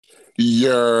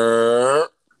Yeah.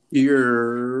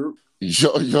 You're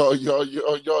Yo. You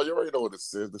already know what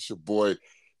this is. This your boy,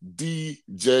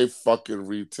 DJ fucking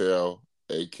Retail,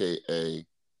 a.k.a.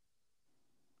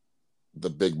 The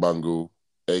Big Mungu,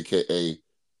 a.k.a.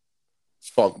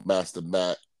 Funk Master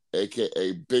Matt,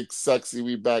 a.k.a. Big Sexy.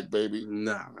 We back, baby.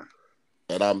 nah.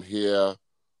 And I'm here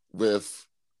with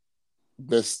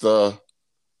Mr.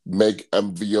 Make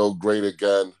MVO Great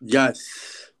Again.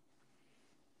 Yes.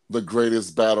 The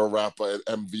greatest battle rapper in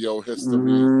MVO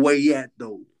history. Where you at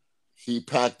though? He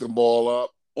packed them all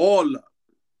up. All up.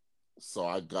 So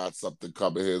I got something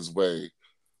coming his way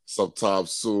sometime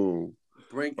soon.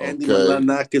 Bring Andy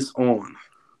Milonakis on.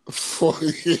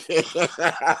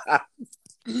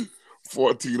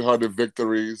 1,400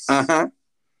 victories.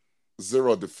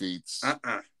 0 defeats.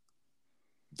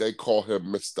 They call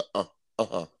him Mr.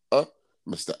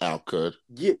 Mr. Alkud.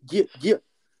 Yeah.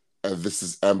 And this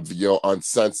is MVO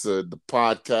Uncensored, the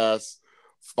podcast.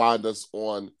 Find us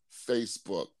on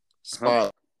Facebook, Spotify,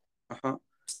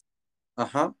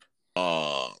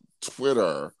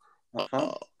 Twitter,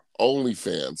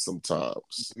 OnlyFans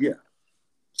sometimes. Yeah.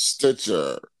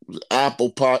 Stitcher,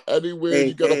 Apple Pod, anywhere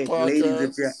you get a podcast.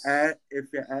 Ladies,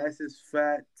 if your ass is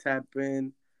fat, tap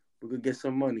in. We could get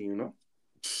some money, you know?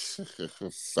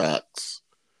 Facts.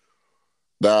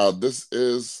 Now, this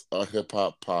is a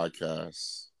hip-hop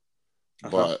podcast,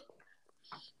 but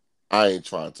I ain't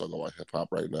trying to talk about hip-hop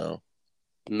right now.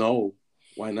 No,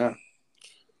 why not?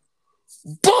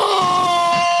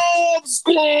 Bomb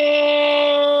Squad!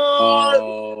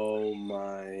 Oh,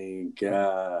 my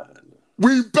God.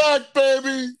 We back,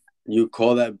 baby! You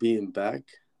call that being back?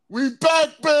 We back,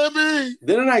 baby!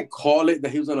 Didn't I call it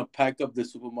that he was going to pack up the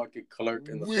supermarket clerk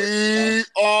in the We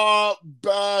first are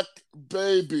back,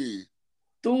 baby.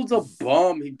 Dude's a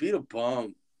bum. He beat a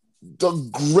bum. The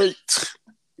great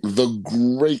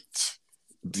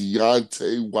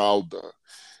Deontay Wilder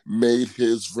made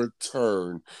his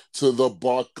return to the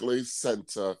Barclays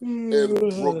Center in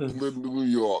Brooklyn, New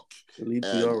York.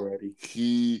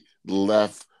 He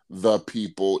left the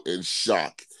people in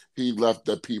shock. He left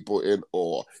the people in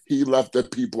awe. He left the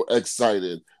people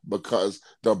excited because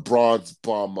the Bronze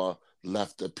Bomber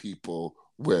left the people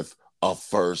with a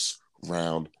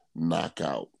first-round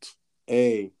knockout.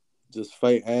 Hey, just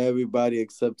fight everybody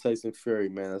except Tyson Fury,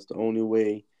 man. That's the only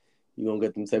way you're going to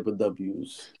get them type of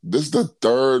W's. This is the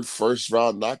third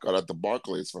first-round knockout at the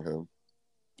Barclays for him.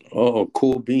 Oh,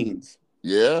 cool beans.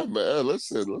 Yeah, man.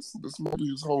 Listen. This might be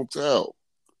his hometown.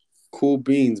 Cool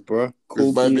beans, bro.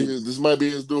 This might be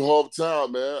his new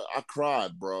hometown, man. I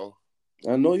cried, bro.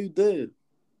 I know you did.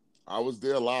 I was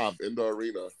there live in the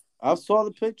arena. I saw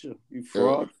the picture, you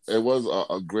fraud. It was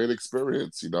a great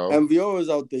experience, you know. MVO is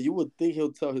out there. You would think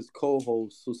he'll tell his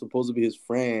co-host, who's supposed to be his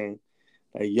friend,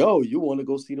 like, yo, you want to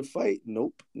go see the fight?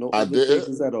 Nope. No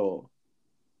invitations at all.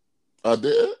 I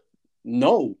did?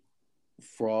 No.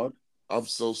 Fraud. I'm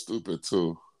so stupid,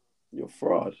 too. You're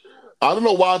fraud. I don't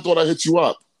know why I thought I hit you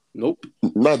up. Nope.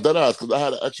 Not that ass, because I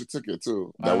had an extra ticket,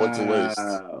 too. That went to waste.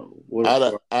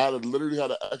 I literally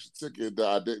had an extra ticket that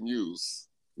I didn't use.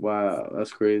 Wow,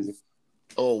 that's crazy.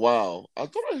 Oh, wow. I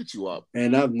thought I hit you up.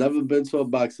 And I've never been to a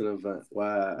boxing event.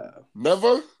 Wow.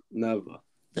 Never? Never.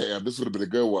 Damn, this would have been a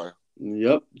good one.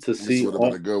 Yep. To see this would have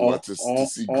been a good one. To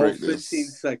see greatness. 15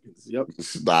 seconds. Yep.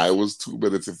 Nah, it was 2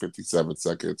 minutes and 57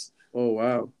 seconds. Oh,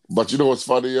 wow. But you know what's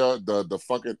funny? The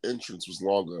fucking entrance was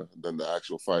longer than the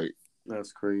actual fight.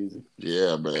 That's crazy.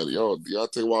 Yeah, man. Yo,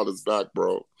 Deontay Wilder's back,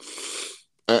 bro.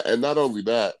 And not only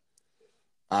that,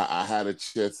 I had a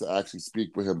chance to actually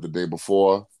speak with him the day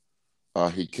before.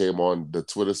 He came on the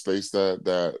Twitter space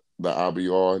that I'll be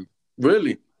on.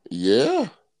 Really? Yeah.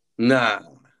 Nah.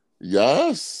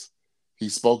 Yes. He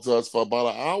spoke to us for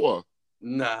about an hour.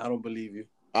 Nah, I don't believe you.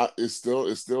 It's still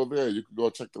there. You can go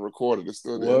check the recording. It's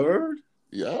still there. Word?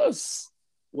 Yes.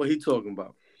 What he talking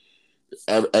about?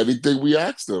 Anything we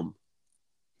asked him.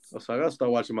 Oh, so I gotta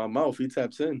start watching my mouth. He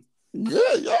taps in.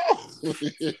 Yeah, yo.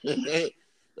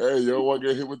 Hey, you don't want to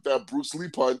get hit with that Bruce Lee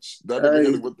punch. That nigga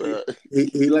hit it with that.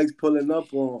 He likes pulling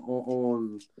up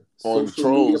on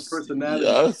social media personality.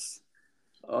 Yes.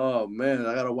 Oh man,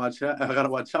 I gotta watch out. I gotta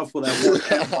watch out for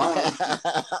that one.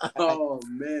 Oh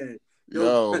man.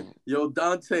 Yo,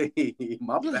 Dante,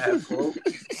 my bad, bro.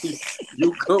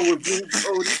 You come with me,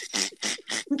 Cody.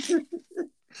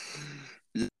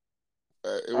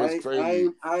 It was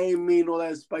crazy. I ain't mean all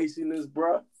that spiciness,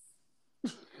 bro.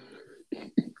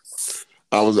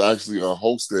 I was actually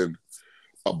hosting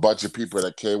a bunch of people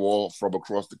that came all from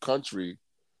across the country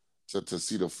to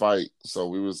see the fight. So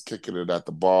we was kicking it at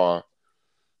the bar.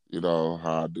 You know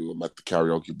how I do. I'm at the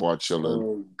karaoke bar chilling.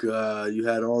 Oh God, you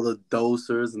had all the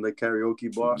dosers in the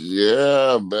karaoke bar.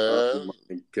 Yeah, man. Oh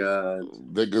my God,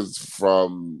 niggas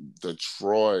from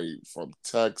Detroit, from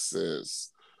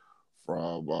Texas,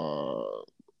 from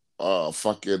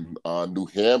fucking New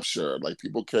Hampshire. Like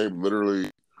people came literally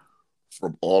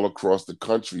from all across the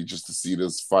country just to see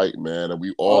this fight, man. And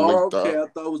we all linked up. Okay, I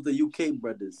thought it was the UK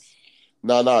brothers.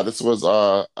 Nah. This was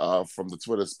from the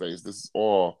Twitter space. This is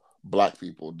all black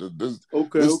people. This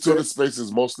Twitter space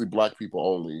is mostly black people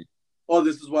only. Oh,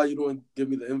 this is why you don't give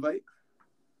me the invite?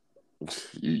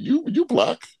 You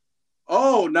black.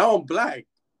 Oh, now I'm black.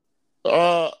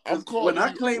 I'm calling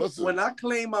when I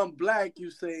claim I'm black, you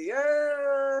say,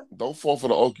 yeah. Don't fall for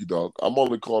the okie doke. I'm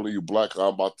only calling you black.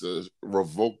 I'm about to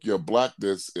revoke your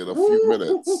blackness in a few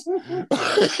minutes.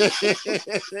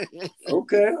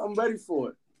 Okay, I'm ready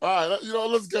for it. All right,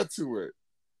 let's get to it.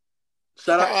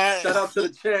 Shout out to the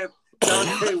champ,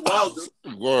 Deontay Wilder.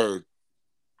 Word.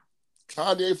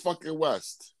 Kanye fucking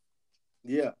West.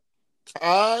 Yeah.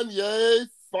 Kanye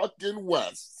fucking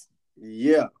West.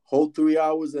 Yeah. Whole 3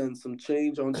 hours and some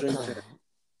change on Drink Champ.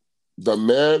 The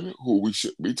man who we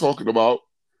should be talking about.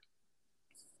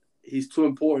 He's too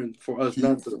important for us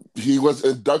not to. He was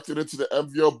inducted into the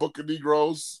MVO Book of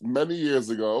Negroes many years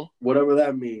ago. Whatever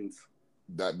that means.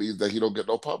 That means that he don't get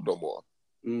no pub no more.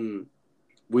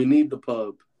 We need the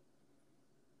pub.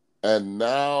 And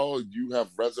now you have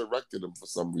resurrected him for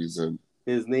some reason.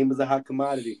 His name is a hot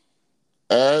commodity.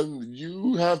 And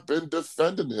you have been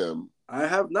defending him. I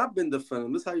have not been defending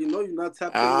him. This is how you know you're not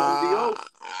tapping on the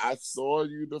I saw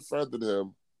you defending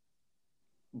him.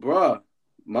 Bruh,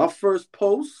 my first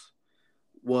post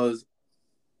was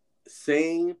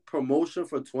saying promotion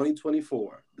for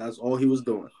 2024. That's all he was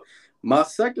doing. My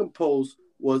second post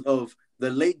was of the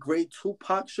late, great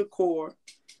Tupac Shakur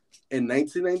in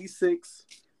 1996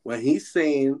 when he's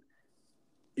saying,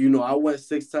 I went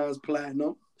 6 times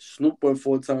platinum, Snoop went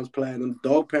 4 times platinum,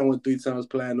 Dogg Pound went 3 times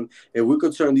platinum. If we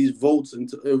could turn these votes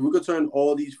if we could turn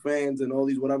all these fans and all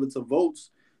these whatever to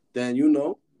votes, then,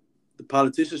 the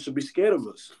politicians should be scared of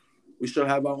us. We should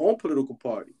have our own political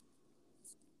party.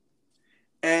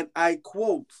 And I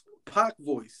quote Pac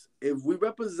voice, if we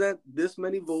represent this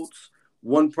many votes,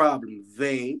 one problem,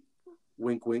 they,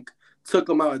 wink, wink, took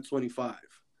him out at 25.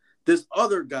 This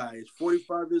other guy is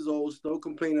 45 years old, still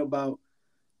complaining about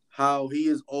how he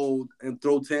is old and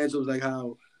throw tantrums like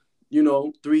how,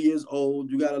 3 years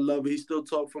old, you got to love it. He still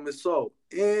talk from his soul.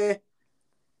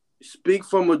 Speak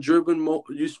from a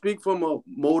you speak from a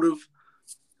motive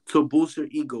to boost your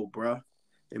ego, bruh.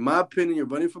 In my opinion, you're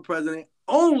running for president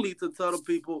only to tell the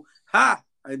people, ha,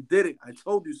 I did it. I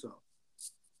told you so.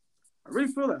 I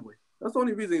really feel that way. That's the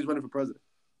only reason he's running for president.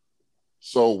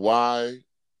 So why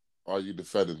are you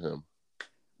defending him?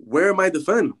 Where am I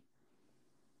defending him?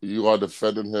 You are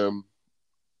defending him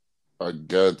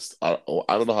against, I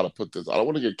don't know how to put this. I don't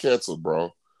want to get canceled,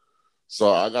 bro.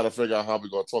 So I got to figure out how we're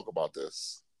going to talk about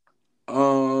this. We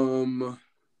don't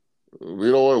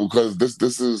want, because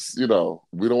this is, we don't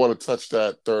want to touch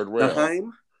that third rail. The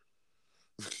Heim?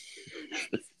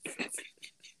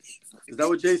 Is that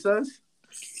what Jay says?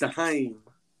 The Heim.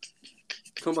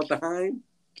 Talking about the Heim?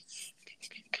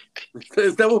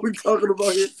 Is that what we're talking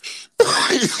about here?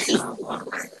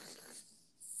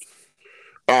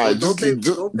 All right, don't they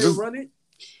run it?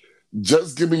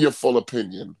 Just give me your full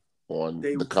opinion on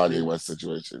the Kanye West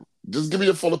situation. Just give me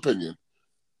your full opinion.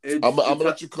 I'm gonna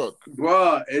let you cook,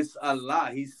 bruh. It's a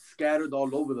lot. He's scattered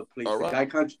all over the place. Right.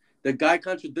 The guy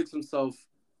contradicts himself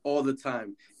all the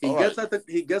time. He gets at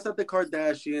the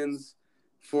Kardashians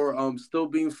for still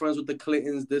being friends with the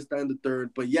Clintons, this, that, and the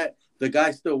third. But yet the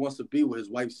guy still wants to be with his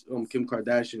wife, Kim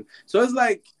Kardashian. So it's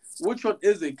like, which one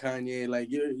is it, Kanye? Like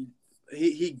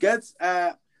he gets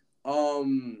at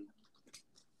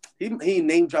he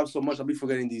name drops so much. I'll be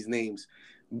forgetting these names.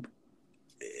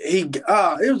 It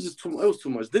was too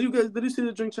much. Did you see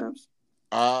the Drink Champs?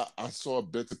 I saw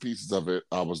bits and pieces of it.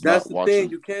 I was That's not watching. Thing.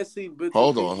 You can't see bits.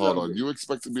 Hold on. You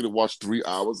expected me to watch 3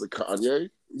 hours of Kanye?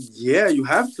 Yeah, you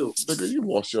have to. Nigga, you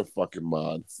lost your fucking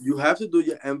mind. You have to do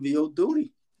your MVO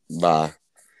duty. Nah.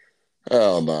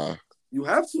 Hell nah. You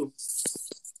have to.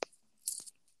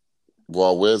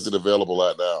 Well, where's it available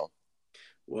at now?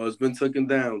 Well, it's been taken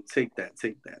down. Take that.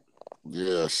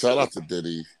 Yeah, shout out to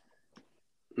Diddy.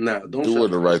 Nah, don't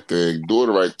doing the right thing. Doing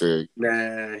the right thing.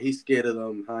 Nah, he's scared of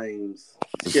them Himes.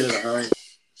 He's scared of the Himes.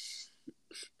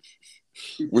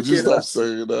 Would you stop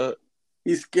saying that?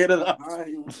 He's scared of the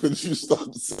Himes. Would you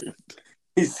stop saying that?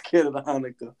 He's scared of the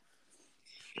Hanukkah.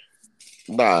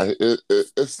 Nah,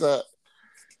 it's that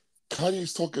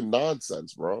Kanye's talking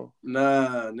nonsense, bro.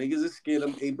 Nah, niggas is scared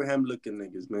of Abraham looking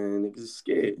niggas, man. Niggas is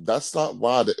scared. That's not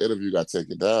why the interview got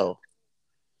taken down.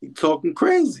 He talking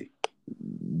crazy.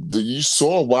 You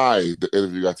saw why the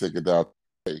interview got taken down.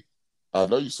 I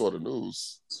know you saw the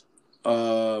news.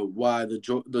 Why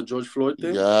the George Floyd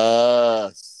thing?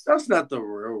 Yes. That's not the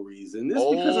real reason. It's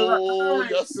because of the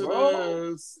yes, it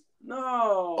is.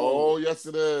 No. Oh, yes,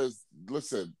 it is.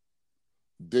 Listen,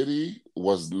 Diddy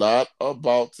was not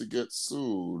about to get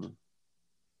sued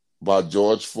by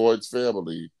George Floyd's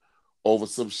family over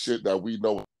some shit that we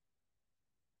know.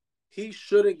 He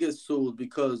shouldn't get sued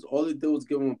because all he did was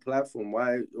give him a platform.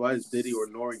 Why is Diddy or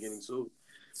Nori getting sued?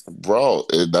 Bro,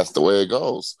 that's the way it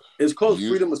goes. It's called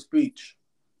freedom of speech.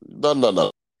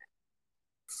 No.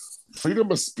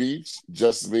 Freedom of speech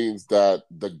just means that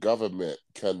the government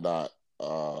cannot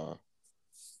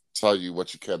tell you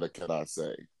what you can or cannot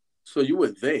say. So you were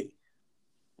they?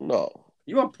 No.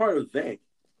 You are part of they.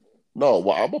 No,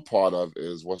 what I'm a part of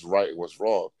is what's right and what's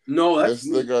wrong. No, that's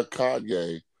this nigga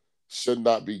Kanye should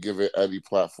not be given any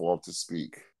platform to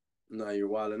speak. Nah, you're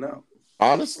wilding out.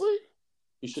 Honestly?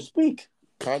 You should speak.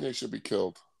 Kanye should be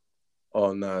killed.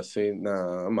 Oh, nah,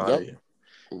 I'm out of here.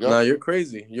 Yep. Nah, you're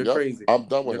crazy. You're crazy. I'm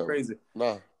done with him. You're crazy.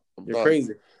 Nah, you're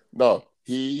crazy. No,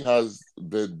 he has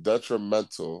been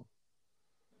detrimental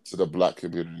to the black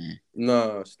community.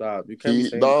 No, stop. You can't be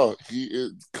saying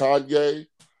that. Kanye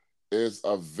is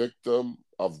a victim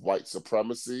of white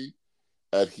supremacy,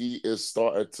 and he is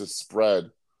starting to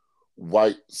spread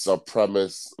white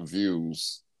supremacist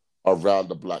views around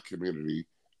the black community.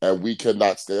 And we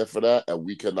cannot stand for that, and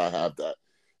we cannot have that.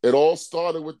 It all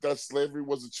started with that slavery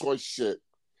was a choice shit.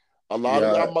 A lot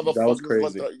of y'all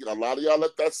motherfuckers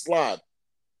let that slide.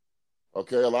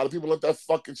 Okay, a lot of people let that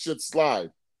fucking shit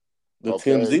slide. The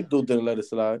TMZ dude didn't let it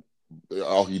slide.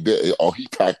 Oh, he did. Oh, he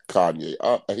packed Kanye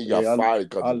up, and he got fired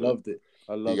because of it. I loved it.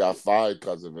 He got fired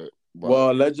because of it. Well,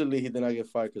 allegedly, he did not get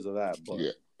fired because of that. But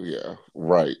yeah,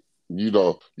 right. You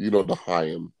know the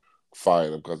Haim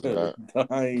fired him because of that.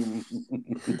 Haim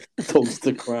toast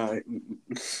to crime.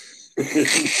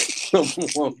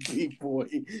 Someone B-boy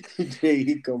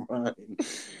Jay Ryan.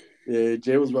 Yeah,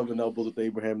 Jay was rubbing elbows with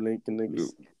Abraham Lincoln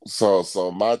niggas.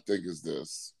 So my thing is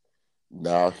this.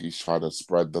 Now he's trying to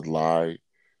spread the lie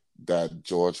that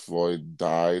George Floyd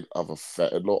died of a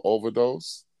fentanyl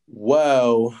overdose.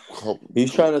 Well,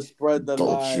 he's trying to spread the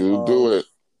lie. Don't you do it.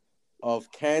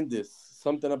 Of Candace.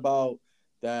 Something about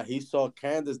that he saw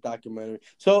Candace documentary.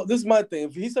 So this is my thing.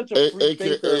 If he's such a free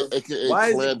thinker, why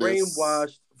is he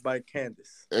brainwashed by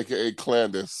Candace? AKA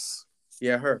Candace.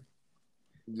 Yeah, her.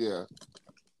 Yeah.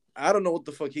 I don't know what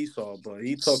the fuck he saw, but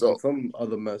he talking some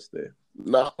other mess there.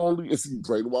 Not only is he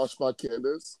brainwashed by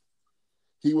Candace,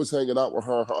 he was hanging out with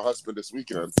her and her husband this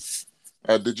weekend.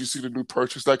 And did you see the new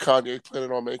purchase that Kanye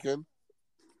planning on making?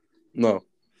 No.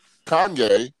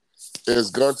 Kanye is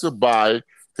going to buy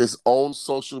his own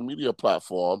social media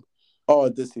platform. Oh, I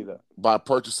did see that. By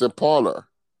purchasing Parler.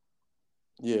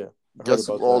 Yeah. Guess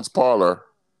who owns Parler?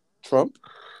 Trump?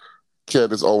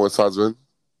 Candace Owens' husband.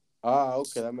 Ah,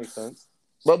 okay, that makes sense.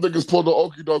 My niggas pulled the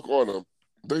okie doke on him.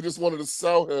 They just wanted to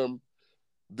sell him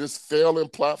this failing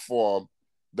platform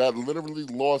that literally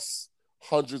lost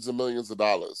hundreds of millions of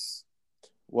dollars.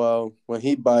 Well, when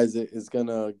he buys it, it's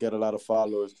gonna get a lot of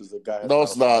followers because the guy has No,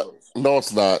 it's not. Followers. No,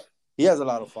 it's not. He has a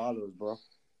lot of followers, bro.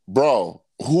 Bro,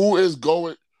 who is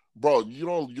going? Bro, you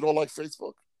don't like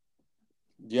Facebook?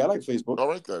 Yeah, I like Facebook. All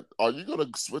right then. Are you gonna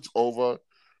switch over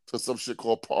to some shit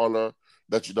called Parler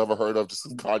that you never heard of just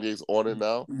because Kanye's on it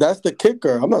now? That's the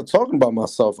kicker. I'm not talking about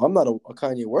myself. I'm not a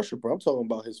Kanye worshiper. I'm talking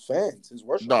about his fans, his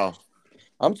worshippers. No.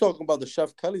 I'm talking about the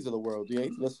Chef Kellys of the world. You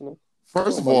ain't listening?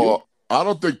 First of all, I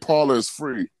don't think Parler is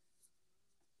free.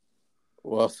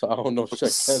 Well, so I don't know if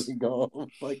Chef Kelly going.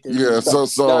 Yeah, so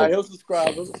nah, he'll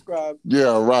subscribe.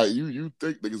 Yeah, right. You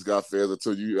think niggas got fans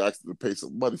until you ask them to pay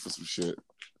some money for some shit.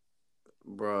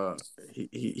 Bruh,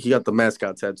 he got the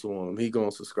mascot tattoo on him. He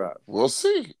gonna subscribe. We'll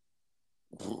see.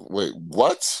 Wait,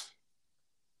 what?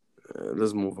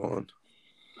 Let's move on.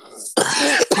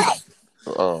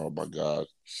 Oh my God,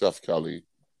 Chef Kelly!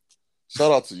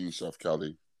 Shout out to you, Chef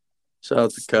Kelly. Shout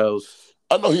out to Kels.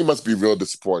 I know he must be real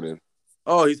disappointed.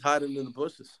 Oh, he's hiding in the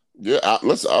bushes. Yeah,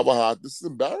 listen, this is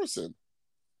embarrassing.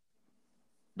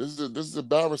 This is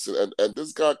embarrassing, and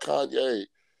this guy Kanye,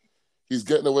 he's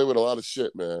getting away with a lot of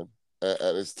shit, man.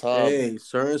 And it's time. Hey,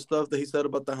 certain stuff that he said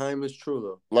about the Haim is true,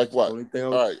 though. Like what? All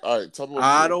right. Tell me what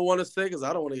I don't want to say because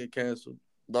I don't want to get canceled.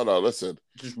 No, listen.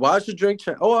 Just watch the drink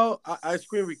chat. Oh, well, I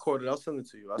screen recorded. I'll send it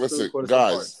to you.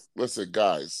 Listen,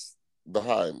 guys. The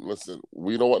Haim, listen.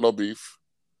 We don't want no beef.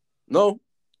 No.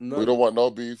 We don't want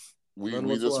no beef. We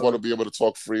just want to be able to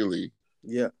talk freely.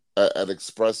 Yeah. And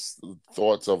express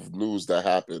thoughts of news that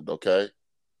happened, okay?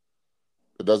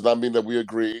 It does not mean that we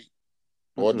agree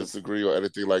or disagree or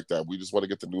anything like that. We just want to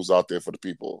get the news out there for the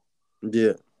people.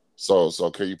 Yeah. So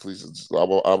can you please? I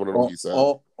want to know what he said.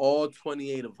 All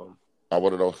 28 of them. I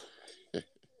want to know.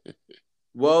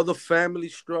 Well, the family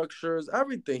structures,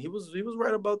 everything. He was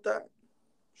right about that.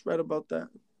 He's right about that.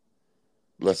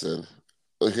 Listen,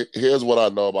 here's what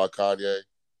I know about Kanye.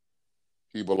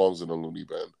 He belongs in a loony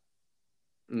bin.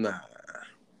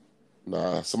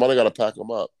 Nah. Somebody got to pack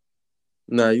him up.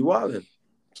 Nah, you wildin'.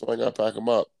 Somebody got to pack him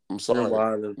up. I'm sorry.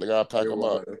 They got to pack him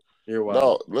up. You're wildin'.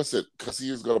 No, listen, because he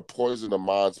is going to poison the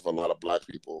minds of a lot of black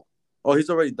people. Oh, he's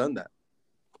already done that.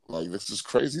 Like, this is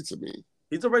crazy to me.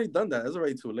 He's already done that. It's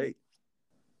already too late.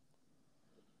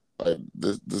 Like,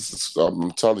 this is,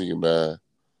 I'm telling you, man.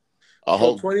 I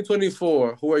hope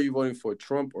 2024, who are you voting for,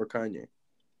 Trump or Kanye?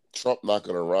 Trump not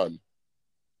going to run.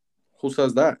 Who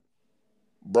says that?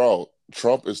 Bro,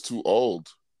 Trump is too old.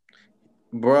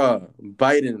 Bruh,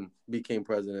 Biden became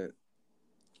president.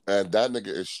 And that nigga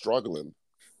is struggling.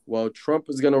 Well, Trump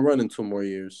is going to run in 2 more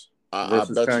years. I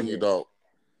bet Kanye. You don't.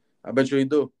 I bet you he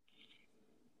do.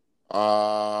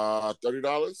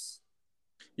 $30?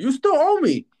 You still owe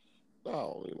me.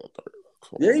 No, you know,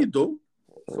 30. Yeah, you do.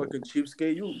 Fucking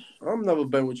cheapskate. I'm never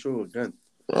been with you again.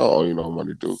 Oh, you know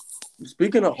money, dude.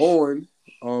 Speaking of owing,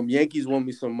 Yankees want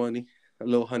me some money. A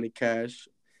little $100 cash.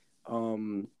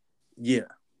 Yeah.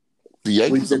 The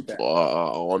Yankees are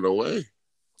on the way.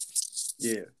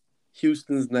 Yeah.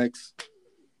 Houston's next.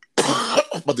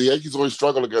 But the Yankees always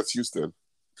struggle against Houston.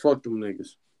 Fuck them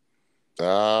niggas.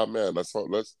 Man,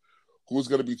 who's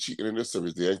gonna be cheating in this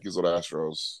series? The Yankees or the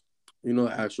Astros? You know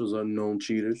the Astros are known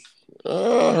cheaters. I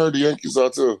heard the Yankees are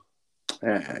too.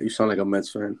 You sound like a Mets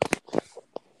fan.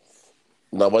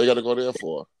 Now, what you gotta go there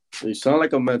for? You sound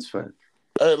like a Mets fan.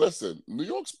 Hey, listen, New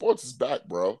York sports is back,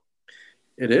 bro.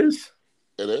 It is.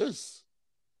 It is.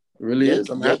 It really is.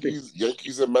 I'm happy.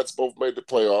 Yankees and Mets both made the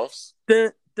playoffs.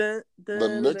 The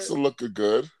Knicks are looking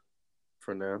good.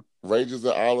 For now. Rangers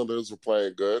and Islanders were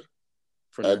playing good.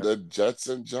 And the Jets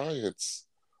and Giants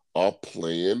are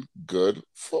playing good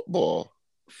football.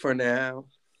 For now.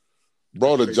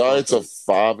 Bro, the Giants are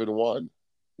 5-1.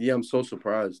 Yeah, I'm so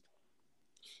surprised.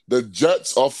 The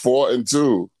Jets are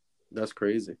 4-2. That's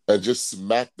crazy. And just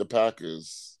smacked the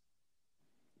Packers.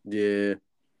 Yeah.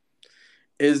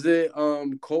 Is it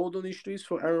cold on these streets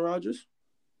for Aaron Rodgers?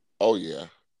 Oh yeah.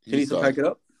 He needs to pack it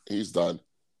up? He's done.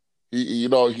 He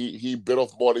bit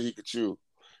off more than he could chew.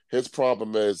 His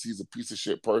problem is he's a piece of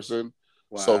shit person.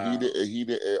 Wow. So he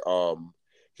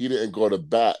didn't go to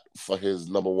bat for his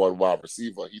number 1 wide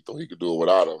receiver. He thought he could do it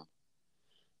without him.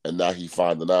 And now he's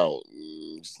finding out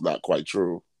it's not quite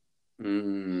true.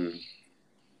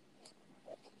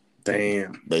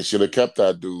 Damn. They should have kept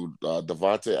that dude,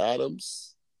 Devontae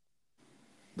Adams.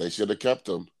 They should have kept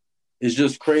him. It's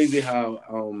just crazy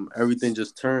how everything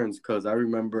just turns, because I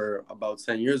remember about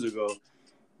 10 years ago,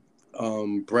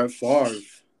 Brett Favre,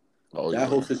 that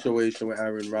whole situation with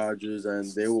Aaron Rodgers, and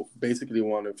they basically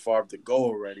wanted Favre to go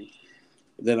already.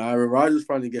 Then Aaron Rodgers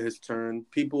finally get his turn.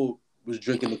 People was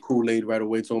drinking the Kool-Aid right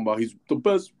away, talking about he's the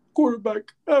best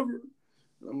quarterback ever.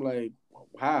 I'm like,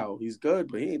 wow, he's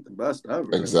good, but he ain't the best ever.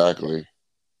 Exactly.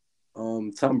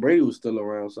 Tom Brady was still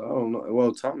around, so I don't know.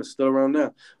 Well, Tom is still around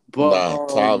now. But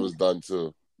Tom is done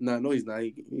too. No, he's not.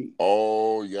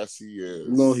 Oh, yes, he is.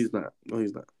 No, he's not.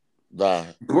 Nah.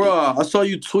 Bruh, I saw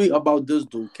you tweet about this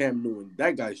dude, Cam Newton.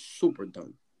 That guy's super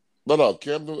done. No,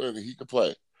 Cam Newton, he can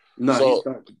play. Nah, he's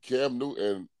done. Cam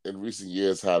Newton in recent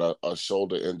years had a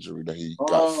shoulder injury that he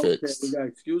got fixed. Okay. We got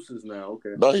excuses now.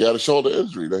 Okay. No, he had a shoulder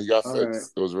injury that he got fixed.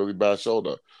 Right. It was a really bad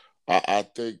shoulder. I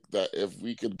think that if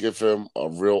we could give him a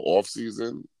real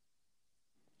offseason,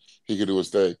 he could do his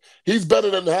thing. He's better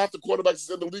than half the quarterbacks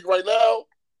in the league right now.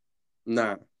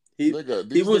 Nah. He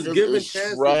was given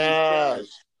chances. Trash.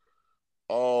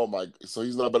 Oh, my. So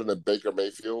he's not better than Baker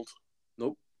Mayfield?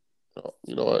 Nope. Oh,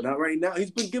 you know what? Not right now.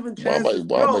 He's been given chances.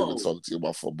 Why am I even talking to you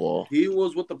about football? He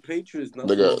was with the Patriots.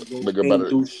 Nigga better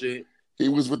do shit. He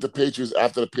was with the Patriots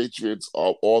after the Patriots,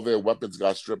 all their weapons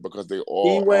got stripped because they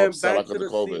all set out because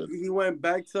of COVID. He went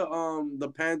back to the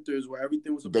Panthers where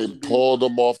everything was supposed to be. They pulled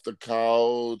him off the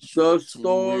couch. The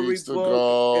storybook. It was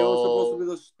supposed to be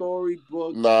the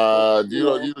storybook. Nah, you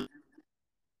know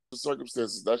the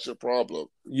circumstances. That's your problem.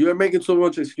 You're making so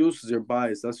much excuses. You're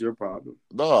biased. That's your problem.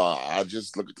 No, I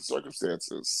just look at the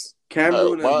circumstances. Cam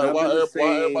Newton. Why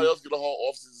everybody else get a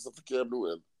whole offseason except for Cam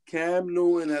Newton? Cam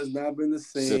Newton has not been the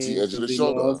same since he injured his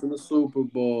shoulder. Lost in the Super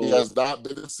Bowl. He has not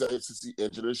been the same since he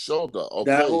injured his shoulder.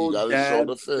 Okay, he got his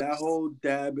shoulder fixed. That whole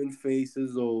dabbing face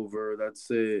is over. That's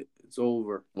it. It's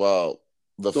over. Well,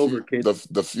 the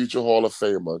future Hall of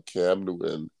Famer, Cam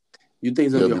Newton. You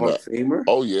think he's going to be a Hall of Famer?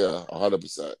 Oh, yeah,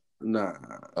 100%. Nah.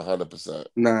 100%.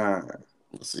 Nah.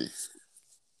 We'll see.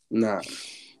 Nah.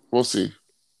 We'll see.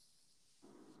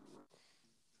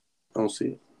 I don't see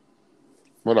it.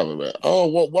 Whatever, man. Oh,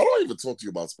 well, why do I even talk to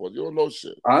you about sports? You don't know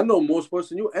shit. I know more sports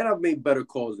than you, and I've made better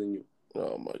calls than you.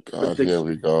 Oh, my God. Here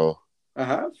we go. I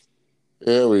have?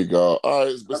 Here we go. All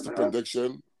right, it's Mr.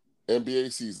 Prediction.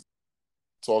 NBA season.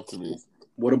 Talk to me.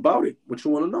 What about it? What you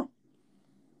want to know?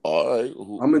 All right.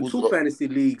 I'm in 2 fantasy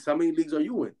leagues. How many leagues are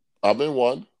you in? I'm in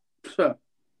 1.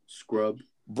 Scrub.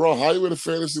 Bro, how you in a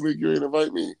fantasy league? You ain't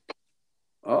invite me.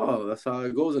 Oh, that's how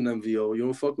it goes in MVO. You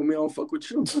don't fuck with me, I don't fuck with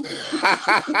you.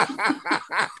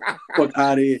 Fuck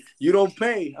out of here. You don't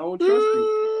pay. I don't trust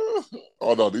you.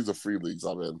 Oh, no, these are free leagues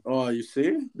I'm in. Oh, you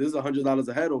see? This is $100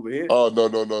 a head over here. Oh, no.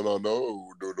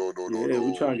 Yeah,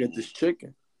 we trying to get this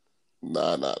chicken.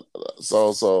 Nah.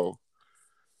 So,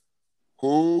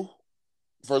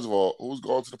 first of all, who's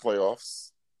going to the playoffs?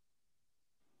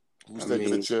 Who's taking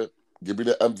the chip? Give me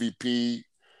the MVP.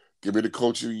 Give me the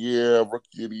coach of the year,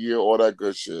 rookie of the year, all that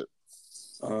good shit.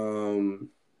 MVP.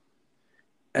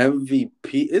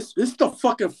 It's the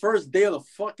fucking first day of the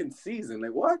fucking season.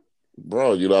 Like, what?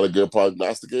 Bro, you're not a good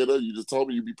prognosticator? You just told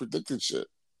me you'd be predicting shit.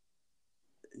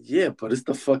 Yeah, but it's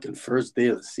the fucking first day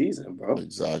of the season, bro.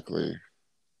 Exactly.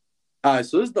 All right,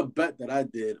 so this is the bet that I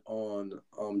did on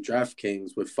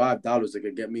DraftKings with $5. It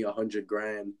could get me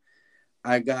 $100,000.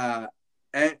 I got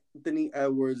Anthony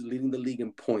Edwards leading the league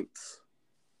in points.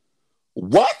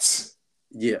 What?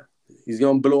 Yeah, he's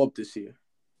gonna blow up this year.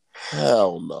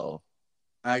 Hell no.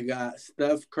 I got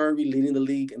Steph Curry leading the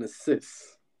league in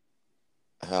assists.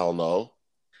 Hell no.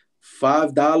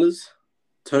 $5,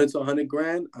 turn it to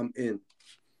 $100,000. I'm in.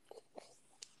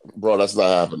 Bro, that's not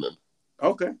happening.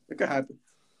 Okay, it can happen.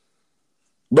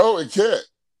 No, it can't.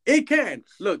 It can.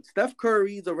 Look, Steph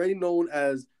Curry is already known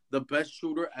as the best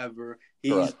shooter ever.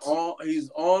 He's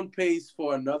on pace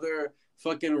for another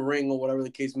fucking ring or whatever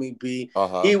the case may be.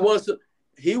 Uh-huh. He wants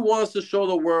to show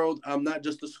the world I'm not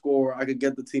just a scorer. I could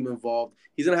get the team involved.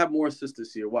 He's gonna have more assists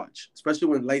this year. Watch, especially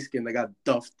when light skin they got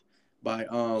duffed by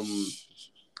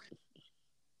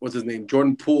what's his name,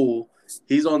 Jordan Poole.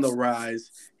 He's on the rise.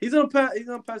 He's gonna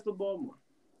pass the ball more.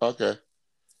 Okay.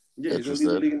 Yeah, he's gonna lead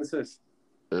the league in assists.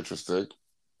 Interesting.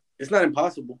 It's not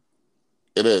impossible.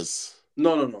 It is.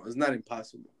 No. It's not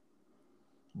impossible.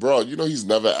 Bro, you know he's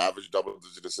never averaged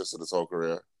double-digit assists in his whole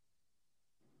career.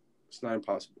 It's not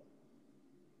impossible.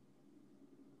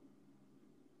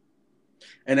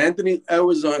 And Anthony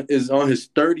Edwards is on his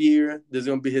 3rd year. This is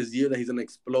going to be his year that he's going to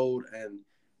explode and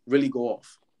really go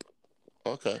off.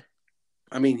 Okay.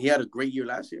 I mean, he had a great year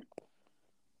last year.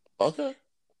 Okay.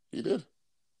 He did.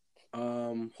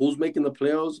 Who's making the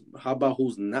playoffs? How about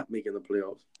who's not making the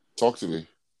playoffs? Talk to me.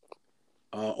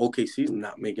 OKC's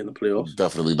not making the playoffs.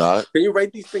 Definitely not. Can you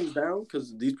write these things down?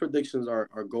 Because these predictions are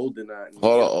golden.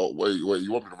 Hold on. Oh, wait.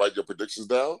 You want me to write your predictions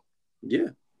down? Yeah.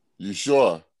 You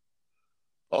sure?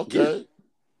 Okay. Yeah.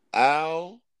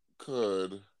 Al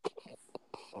could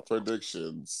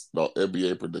predictions. No,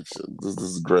 NBA predictions. This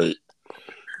is great.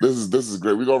 This is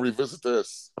great. We're gonna revisit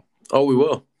this. Oh, we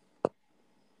will.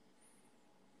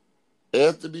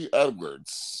 Anthony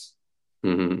Edwards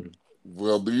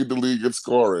will lead the league in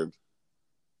scoring.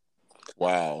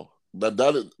 Wow. That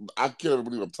is, I can't even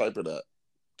believe I'm typing that.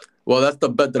 Well, that's the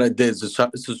bet that I did. So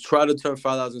try to turn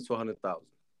 5,000 into 100,000.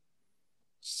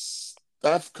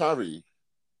 Steph Curry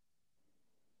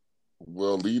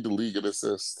will lead the league in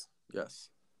assists. Yes.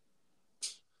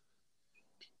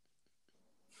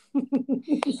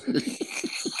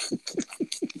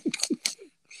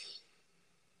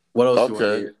 What else?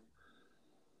 Okay.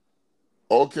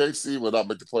 OKC will not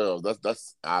make the playoffs.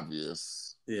 That's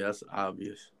obvious. Yeah, that's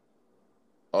obvious.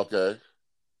 Okay.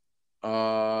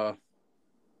 Let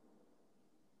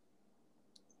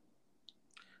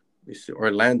me see.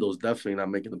 Orlando's definitely not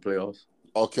making the playoffs.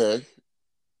 Okay.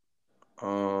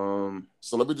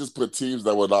 So let me just put teams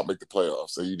that will not make the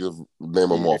playoffs, and you just name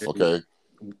them off, okay?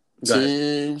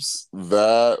 Teams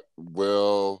that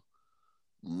will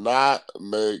not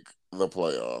make the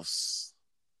playoffs.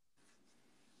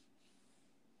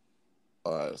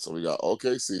 All right, so we got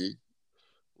OKC.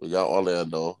 We got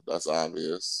Orlando. That's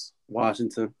obvious.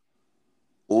 Washington.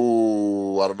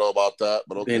 Ooh, I don't know about that,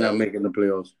 but okay. They're not making the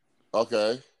playoffs.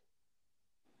 Okay.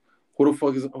 Who the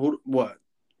fuck is what?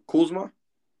 Kuzma?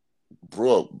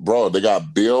 Bro, they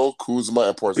got Bill, Kuzma,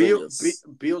 and Porzingis.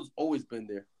 Bill's always been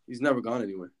there. He's never gone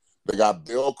anywhere. They got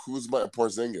Bill, Kuzma, and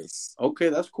Porzingis. Okay,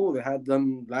 that's cool. They had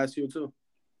them last year too.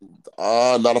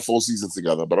 Not a full season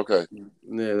together, but okay.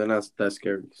 Yeah, then that's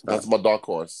scary. Stop. That's my dark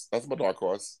horse.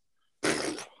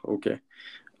 Okay.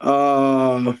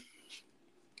 Let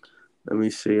me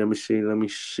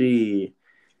see.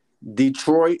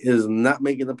 Detroit is not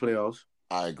making the playoffs.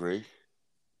 I agree.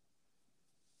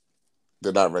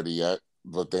 They're not ready yet,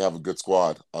 but they have a good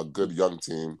squad, a good young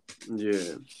team.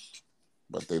 Yeah.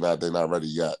 But they're not ready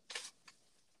yet.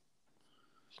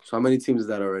 So how many teams is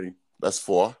that already? That's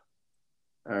 4.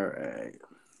 All right.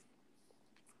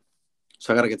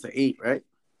 So I gotta get to 8, right?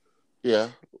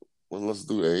 Yeah. Well, let's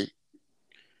do 8.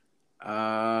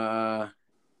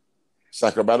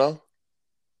 Sacramento?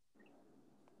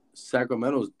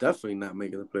 Sacramento's definitely not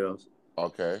making the playoffs.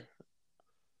 Okay.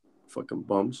 Fucking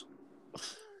bums.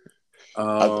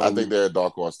 I think they're a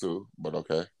dark horse too, but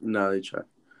okay. No, they try.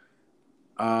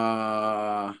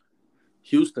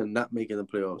 Houston not making the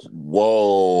playoffs.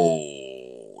 Whoa.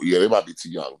 Yeah, they might be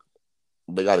too young.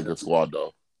 They got a good squad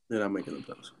though. They're not making the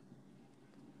playoffs.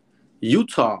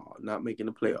 Utah not making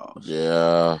the playoffs.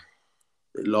 Yeah.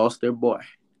 They lost their boy.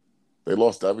 They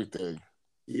lost everything.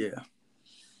 Yeah.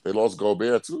 They lost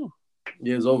Gobert too.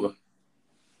 Yeah, it's over.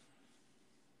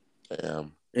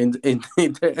 Damn. And ain't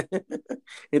that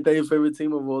your favorite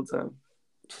team of all time?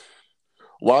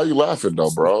 Why are you laughing though,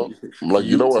 bro? Like,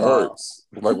 you know what hurts.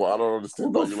 Like, well, I don't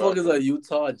understand. Who the fuck is a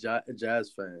Utah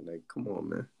Jazz fan? Like, come on,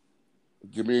 man.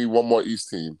 Give me one more East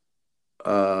team.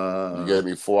 You gave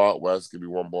me 4 out West. Give me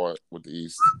one more with the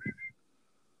East.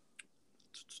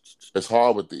 It's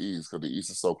hard with the East because the East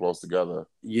is so close together.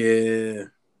 Yeah,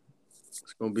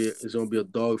 it's gonna be a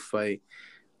dog fight.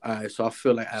 All right, so I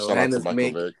feel like Atlanta's wow,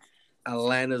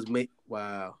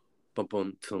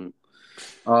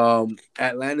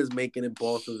 Atlanta's making it,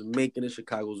 Boston's making it,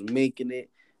 Chicago's making it,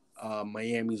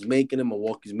 Miami's making it,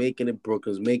 Milwaukee's making it,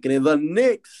 Brooklyn's making it, the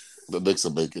Knicks are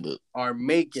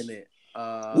making it.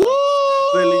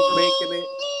 Philly's making it.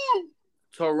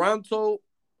 Toronto,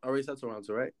 I already said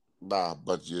Toronto, right? Nah,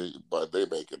 but they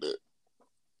making it.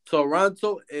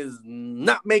 Toronto is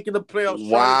not making the playoffs.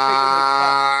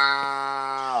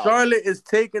 Wow. Charlotte is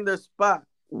taking their spot.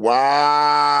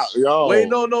 Wow. Yo. Wait,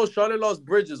 no. Charlotte lost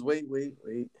Bridges. Wait.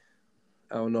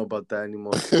 I don't know about that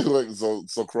anymore.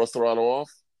 so cross Toronto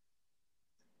off?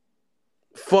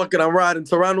 Fuck it, I'm riding.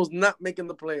 Toronto's not making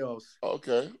the playoffs.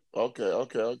 Okay.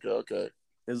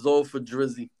 It's all for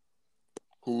Drizzy.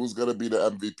 Who's going to be the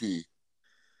MVP?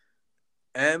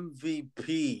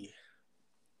 MVP.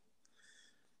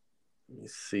 Let me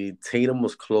see. Tatum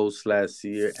was close last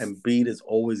year. Embiid is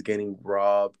always getting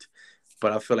robbed.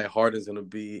 But I feel like Harden's going to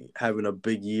be having a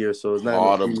big year. So it's not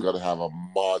Harden's going to have a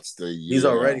monster year. He's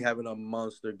already having a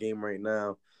monster game right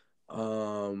now.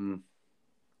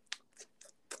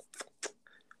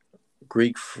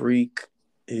 Greek Freak.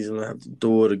 He's going to have to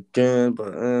do it again. But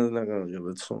I'm not going to give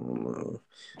it to him.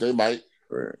 They might.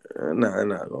 Nah, I'm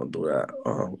not going to do that.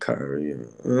 Kyrie.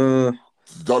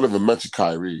 Don't even mention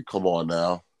Kyrie. Come on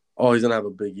now. Oh, he's going to have a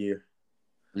big year.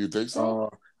 You think so?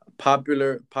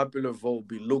 Popular vote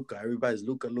be Luka. Everybody's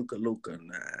Luka. Nah.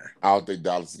 I don't think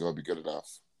Dallas is going to be good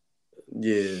enough.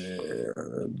 Yeah.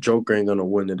 Joker ain't going to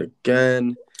win it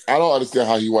again. I don't understand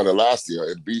how he won it last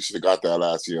year. Embiid should have got that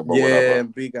last year, but whatever.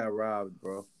 Embiid got robbed,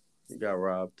 bro. He got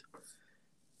robbed.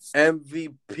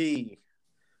 MVP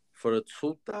for the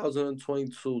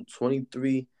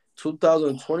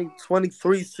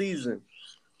 2022-23 season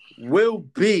will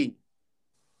be.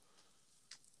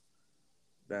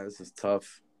 Man, this is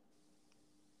tough.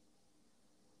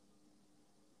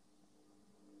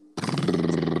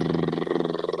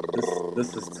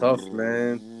 This is tough,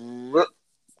 man.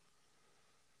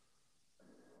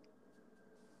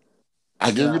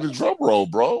 I give you the drum roll,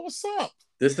 bro. What's up?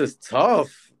 This is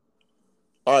tough.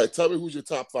 All right, tell me who's your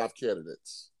top 5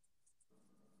 candidates.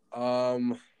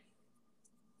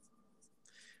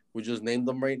 We just named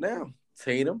them right now.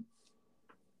 Tatum.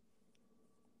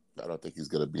 I don't think he's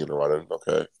gonna be in the running.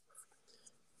 Okay.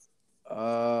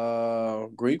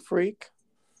 Greek Freak.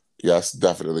 Yes,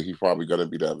 definitely. He's probably gonna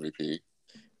be the MVP.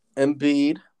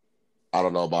 Embiid. I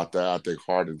don't know about that. I think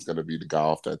Harden's gonna be the guy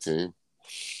off that team.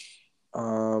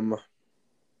 I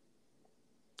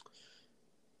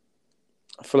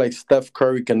feel like Steph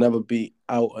Curry can never be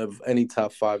out of any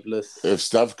top 5 list. If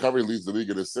Steph Curry leads the league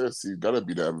in assists, he's gonna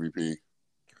be the MVP.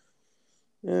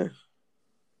 Yeah.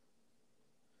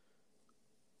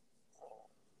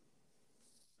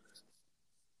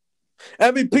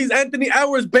 MVP's Anthony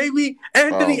Edwards, baby.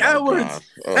 Anthony Edwards.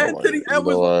 Anthony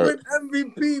Edwards will win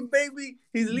MVP, baby.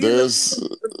 He's leading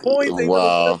the points.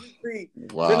 Wow. MVP.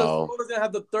 Minnesota's gonna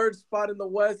have the third spot in the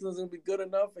West, and it's gonna be good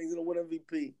enough. And he's gonna win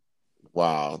MVP.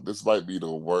 Wow, this might be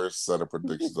the worst set of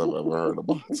predictions I've ever heard in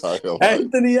my entire life.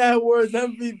 Anthony Edwards,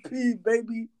 MVP,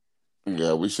 baby.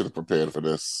 Yeah, we should have prepared for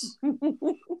this.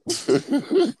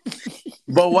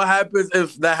 But what happens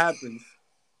if that happens?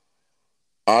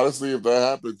 Honestly, if that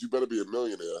happens, you better be a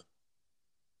millionaire.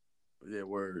 Yeah,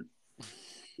 word.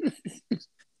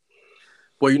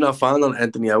 Well, you're not fond on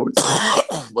Anthony Edwards?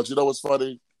 But you know what's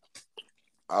funny?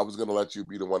 I was going to let you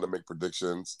be the one to make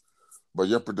predictions. But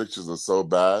your predictions are so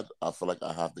bad, I feel like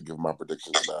I have to give my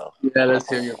predictions now. Yeah, let's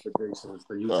hear your predictions.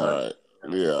 All right.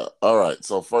 Yeah. All right.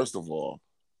 So, first of all,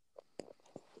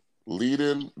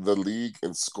 leading the league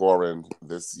in scoring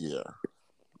this year.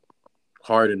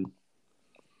 Harden.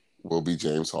 Will be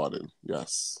James Harden.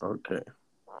 Yes. Okay.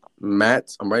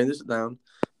 Matt, I'm writing this down.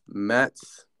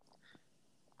 Matt's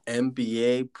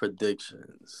NBA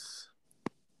predictions.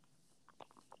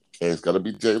 Okay, it's got to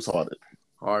be James Harden.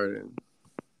 Harden.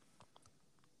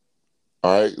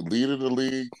 All right, leading the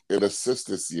league in assists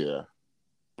this year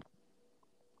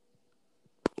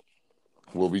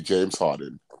will be James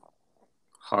Harden.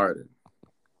 Harden.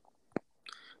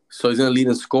 So he's going to lead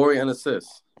in scoring and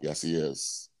assists? Yes, he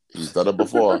is. He's done it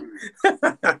before.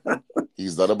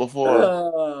 He's done it before.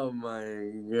 Oh,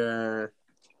 my God.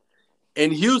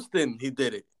 In Houston, he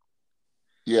did it.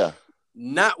 Yeah.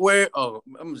 Not where... Oh,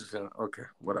 I'm just going to... Okay,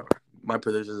 whatever. My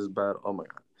predictions is bad. Oh, my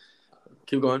God.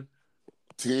 Keep going.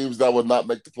 Teams that would not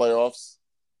make the playoffs.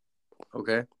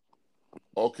 Okay.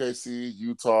 OKC,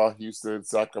 Utah, Houston,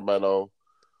 Sacramento,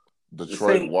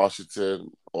 Detroit,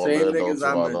 Washington, Orlando,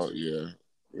 Toronto. Yeah.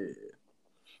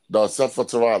 No, except for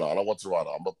Toronto. I don't want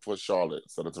Toronto. I'm going to put Charlotte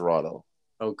instead of Toronto.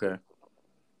 Okay.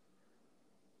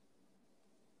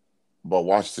 But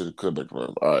Washington could make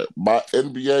them. All right. My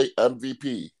NBA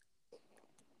MVP.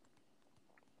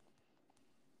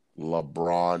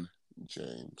 LeBron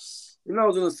James. You know, I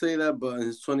was going to say that, but in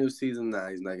his 20th season,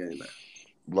 he's not getting that.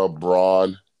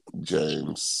 LeBron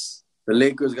James. The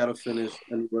Lakers got to finish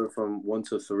anywhere from 1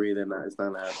 to 3. It's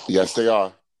not happening. Yes, they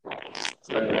are.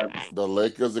 The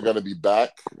Lakers are going to be back.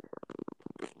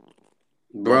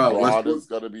 Bro, LeBron is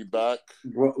going to be back.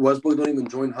 Westbrook don't even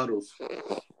join huddles.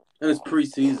 And it's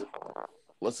preseason.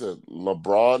 Listen,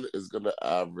 LeBron is going to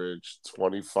average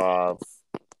 25,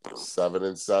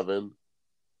 7-7.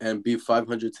 And be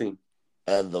 500 team.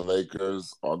 And the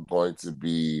Lakers are going to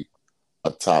be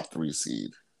a top 3 seed.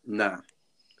 Nah.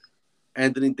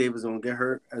 Anthony Davis is going to get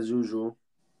hurt as usual.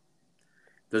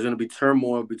 There's going to be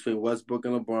turmoil between Westbrook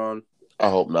and LeBron. I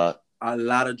hope not. A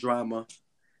lot of drama.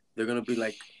 They're going to be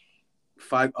like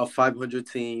a 500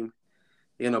 team.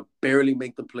 They're going to barely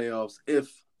make the playoffs,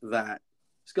 if that.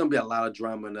 It's going to be a lot of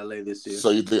drama in LA this year.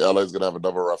 So you think LA is going to have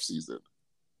another rough season?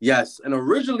 Yes. And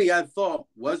originally I thought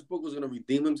Westbrook was going to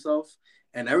redeem himself.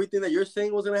 And everything that you're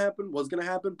saying was going to happen.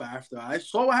 But after I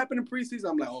saw what happened in preseason,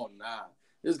 I'm like, oh, nah.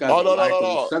 This guy's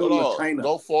no. Send him to China.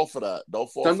 Don't fall for that.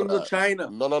 Send him to China.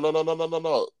 No.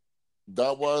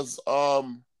 That was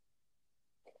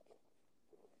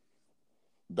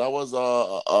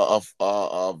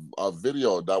a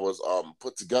video that was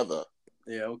put together.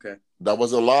 Yeah, okay. That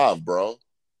wasn't live, bro.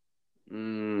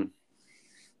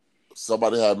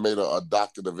 Somebody had made a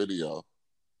doctor the video.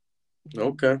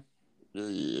 Okay.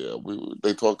 Yeah.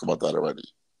 They talked about that already.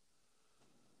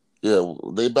 Yeah,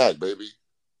 they back, baby.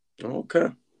 Okay.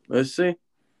 Let's see.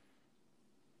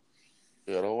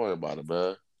 Yeah, don't worry about it,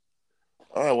 man.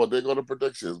 All right, well, they go to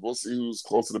predictions. We'll see who's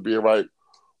closer to being right.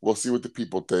 We'll see what the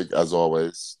people think, as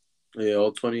always. Yeah,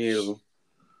 all 28 of them.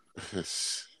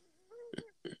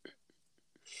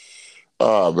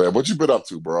 Man, what you been up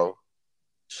to, bro?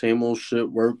 Same old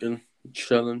shit, working,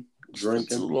 chilling,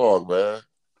 drinking. Too long, man.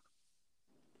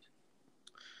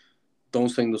 Don't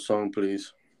sing the song,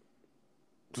 please.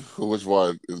 Which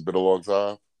one? It's been a long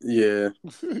time? Yeah.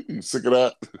 You sick of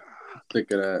that?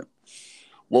 Sick of that.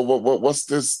 What's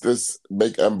this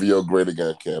Make MVO Great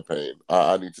Again campaign?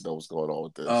 I need to know what's going on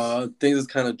with this. Things is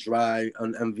kind of dry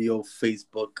on MVO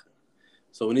Facebook.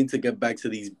 So we need to get back to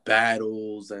these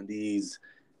battles and these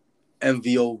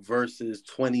MVO versus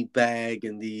 20 bag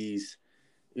and these,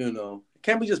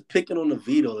 can't be just picking on the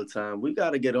beat all the time. We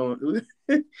got to get on.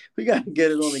 We got to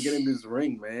get it on and get in this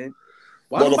ring, man.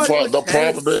 Why nobody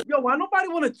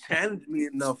want to challenge me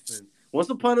at nothing? Once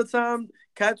upon a time,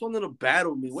 cats wanted to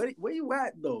battle me. Where you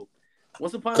at, though?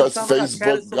 Once upon a time,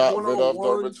 Facebook got rid of the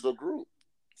original group.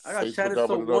 I got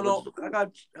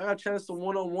challenged to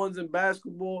one-on-ones in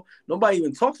basketball. Nobody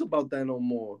even talks about that no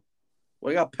more.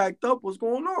 Well, I got packed up. What's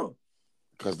going on?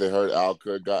 Because they heard Al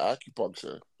Good got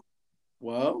acupuncture.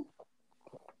 Well,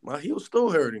 my heel's still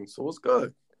hurting, so it's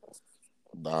good.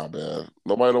 Nah, man.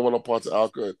 Nobody don't want to part to Al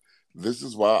Good. This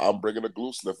is why I'm bringing a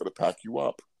glue sniffer to pack you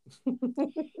up.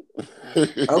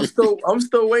 I'm still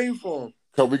waiting for him.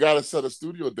 Cause we gotta set a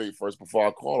studio date first before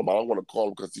I call him. I don't want to call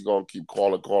him because he's gonna keep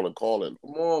calling. Come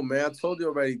on, man. I told you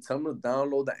already. Tell him to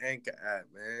download the Anchor app,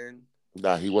 man.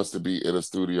 Nah, he wants to be in a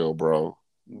studio, bro.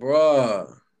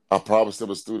 Bruh. I promised him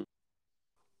a studio.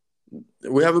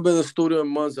 We haven't been in the studio in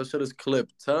months. That shit is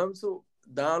clipped. Tell him to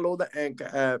download the Anchor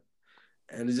app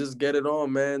and just get it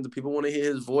on, man. The people want to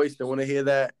hear his voice. They want to hear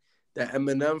that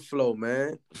Eminem flow,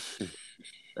 man.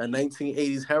 That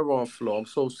 1980s heroin flow. I'm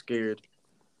so scared.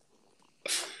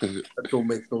 That don't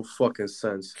make no fucking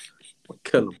sense. I'll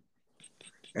kill him.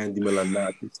 Andy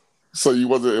Milonakis. So you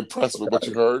wasn't impressed with what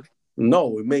you heard?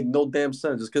 No, it make no damn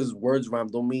sense. Just because his words rhyme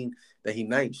don't mean that he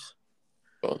nice.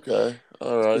 Okay,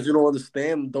 all right. Because you don't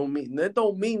understand, that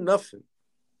don't mean nothing.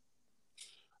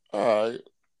 All right.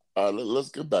 Let's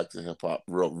get back to hip hop,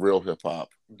 real hip hop.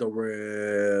 The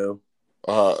real.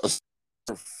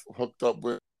 Hooked up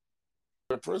with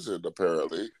in prison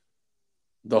apparently.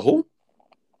 The who?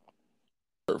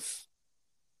 Surf.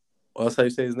 Oh, that's how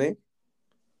you say his name?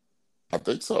 I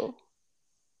think so.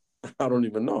 I don't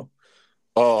even know.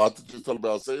 Oh, I thought you were talking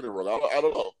about saying it wrong. I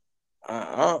don't know.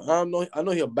 I don't know. I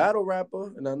know he's a battle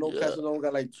rapper, and I know Casanova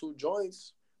got like 2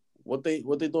 joints. What they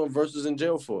doing verses in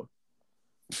jail for?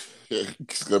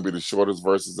 It's gonna be the shortest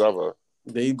verses ever.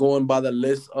 They going by the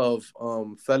list of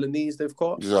felonies they've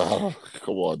caught. Yeah,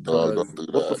 come on, dog. Don't do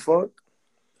that. What the fuck?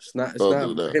 It's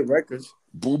not hit records.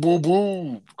 Boom, boom,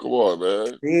 boom. Come on,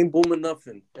 man. He ain't booming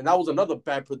nothing. And that was another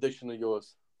bad prediction of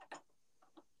yours.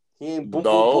 He ain't boom,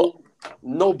 boom.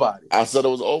 Nobody. I said it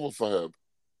was over for him.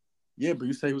 Yeah, but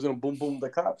you said he was gonna boom the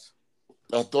cops.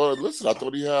 I thought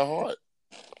he had heart.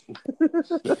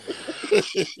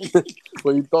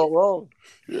 Well, you thought wrong.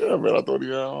 Yeah, man, I thought he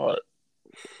had heart.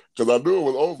 Because I knew it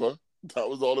was over. That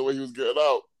was the only way he was getting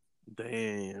out.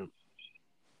 Damn.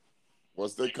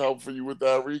 Once they come for you with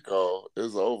that recall,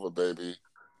 it's over, baby.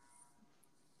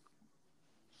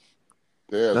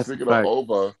 Yeah, that's speaking of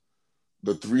over,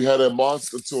 the 3-Headed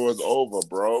Monster tour is over,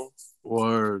 bro.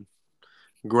 Word.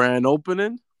 Grand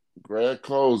opening? Grand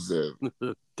closing.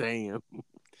 Damn.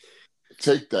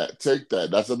 Take that.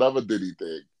 That's another Diddy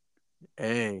thing.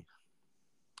 Hey.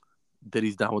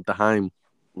 Diddy's down with the Heim.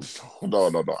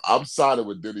 No. I'm siding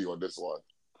with Diddy on this one.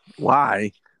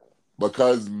 Why?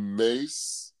 Because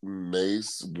Mace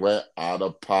went out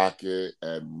of pocket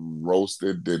and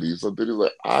roasted Diddy. So Diddy's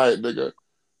like, all right, nigga,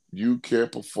 you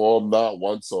can't perform not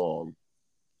one song.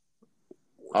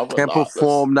 Can't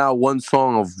perform not one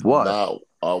song of what? Not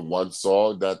one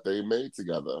song that they made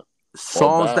together.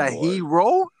 Songs that he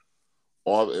wrote?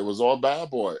 It was on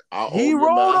Bad Boy. He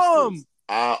wrote them.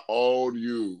 I own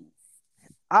you.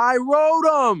 I wrote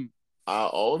them. I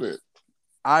own it.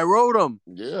 I wrote them.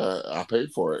 Yeah, I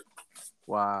paid for it.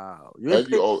 Wow. You ain't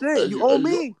paid shit. You owe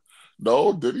me.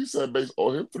 No, Diddy said Mace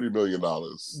owe him $3 million.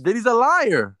 Diddy's a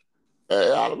liar.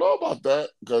 Hey, I don't know about that.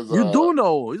 Because you do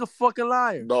know. He's a fucking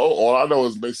liar. No, all I know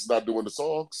is Mace is not doing the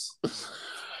songs.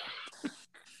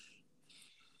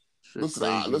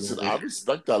 Listen, I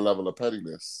respect that level of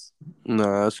pettiness.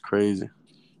 Nah, that's crazy.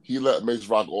 He let Mace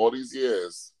rock all these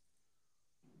years.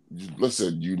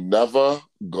 You never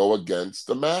go against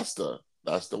the master.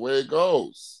 That's the way it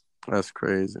goes. That's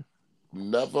crazy.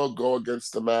 Never go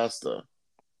against the master.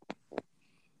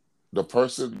 The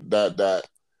person that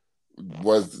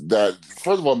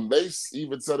first of all, Mace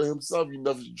even said it himself, you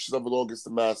should never go against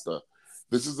the master.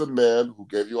 This is a man who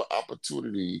gave you an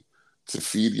opportunity to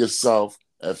feed yourself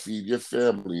and feed your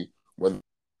family when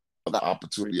the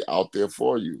opportunity out there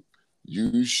for you.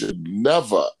 You should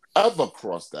never, ever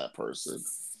cross that person.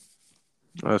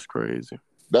 That's crazy.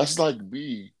 That's like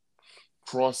me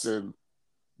crossing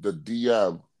the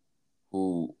DM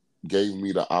who gave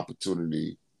me the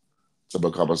opportunity to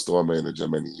become a store manager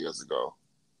many years ago.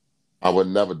 I would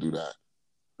never do that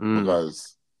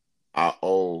because I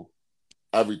owe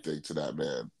everything to that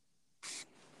man.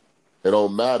 It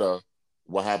don't matter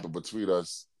what happened between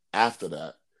us after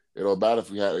that. It don't matter if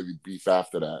we had any beef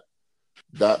after that.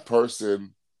 That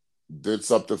person did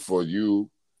something for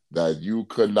you that you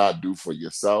could not do for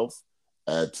yourself.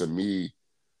 And to me,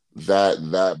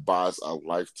 that buys a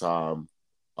lifetime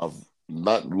of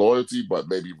not loyalty, but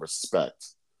maybe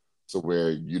respect to where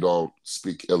you don't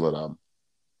speak ill of them.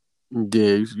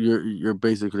 Yeah, you're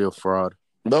basically a fraud.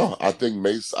 No, I think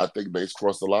Mace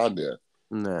crossed the line there.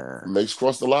 Nah. Mace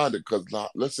crossed the line because,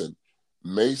 listen,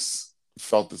 Mace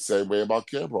felt the same way about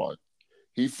Cam'ron.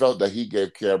 He felt that he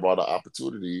gave Cam'ron an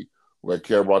opportunity where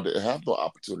Cameron didn't have no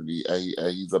opportunity,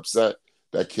 and he's upset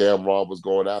that Cameron was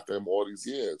going after him all these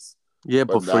years. Yeah,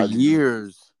 but for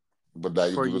years. But now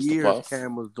you for do this years, to Puff.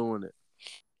 Cam was doing it.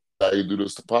 Now you do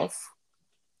this to Puff.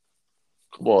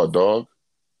 Come on, dog.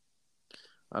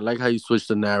 I like how you switched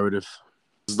the narrative.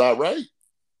 It's not right.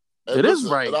 And it is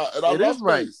right. And I love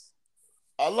Mace.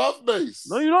 I love Mace.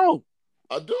 No, you don't.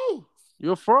 I do.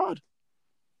 You're a fraud.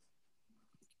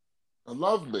 I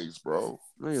love Mace, bro.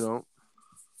 No, you don't.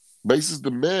 Mace is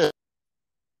the man.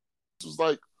 This was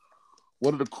like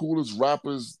one of the coolest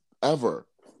rappers ever.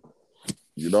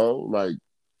 You know, like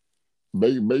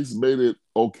Mace made it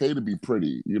okay to be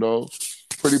pretty. You know,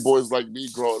 pretty boys like me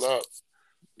growing up.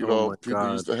 You know,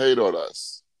 people used to hate on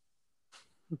us,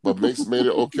 but Mace made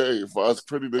it okay for us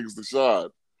pretty niggas to shine.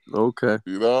 Okay.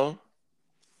 You know,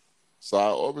 so I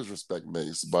always respect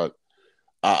Mace, but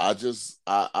I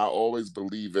always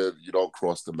believe in you don't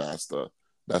cross the master.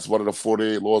 That's one of the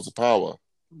 48 laws of power.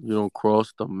 You don't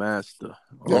cross the master.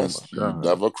 Yes, you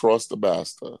never cross the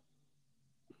master.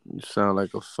 You sound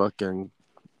like a fucking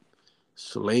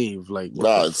slave. Like,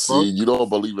 you don't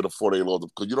believe in the 48 laws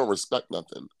because you don't respect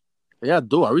nothing. Yeah, I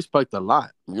do. I respect a lot.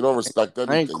 You don't respect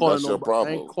anything. That's your problem.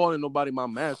 I ain't calling nobody my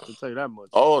master, I'll tell you that much.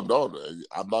 Oh, no.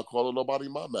 I'm not calling nobody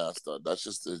my master. It's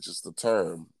just a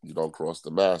term. You don't cross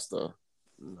the master.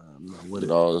 Nah, I'm not with it.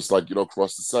 You know, it's like you don't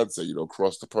cross the sensei. You don't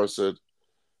cross the person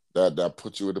that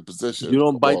put you in a position. You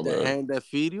don't bite the hand that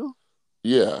feed you?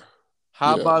 Yeah.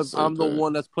 How about if I'm the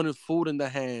one that's putting food in the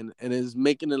hand and is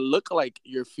making it look like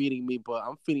you're feeding me, but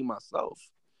I'm feeding myself?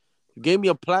 You gave me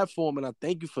a platform, and I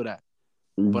thank you for that.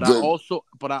 But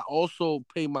I also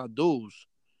pay my dues.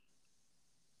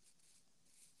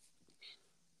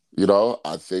 You know,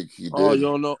 I think he did. You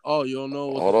don't know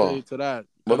what to say to that.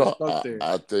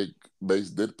 I think Mace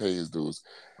did pay his dues,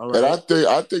 and I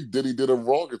think Diddy did him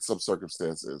wrong in some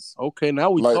circumstances. Okay, now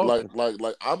we talking.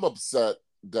 Like I'm upset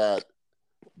that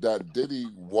Diddy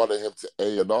wanted him to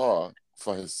A&R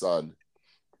for his son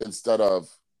instead of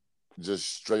just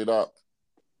straight up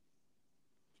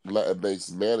letting Mace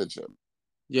manage him.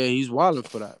 Yeah, he's wilding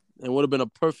for that. It would have been a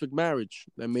perfect marriage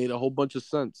that made a whole bunch of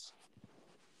sense.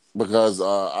 Because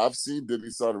I've seen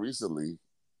Diddy's son recently.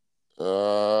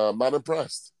 I'm not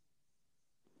impressed.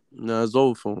 No, it's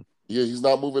over for him. Yeah, he's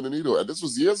not moving the needle. And this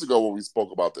was years ago when we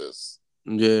spoke about this.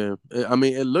 Yeah. I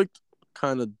mean, it looked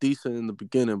kind of decent in the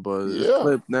beginning, but it's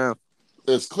clipped now.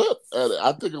 It's clipped. And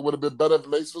I think it would have been better if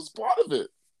Mace was part of it.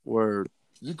 Word.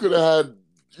 You could have had,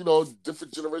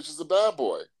 different generations of Bad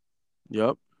Boy.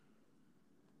 Yep.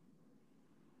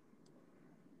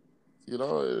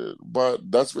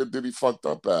 But that's where Diddy fucked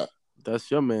up at.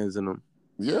 That's your man's in him.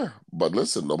 Yeah, but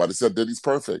listen, nobody said Diddy's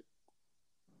perfect.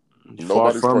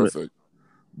 Nobody's perfect.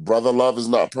 Brother Love is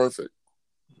not perfect.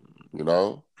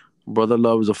 Brother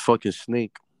Love is a fucking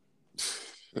snake.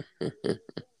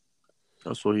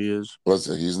 That's what he is.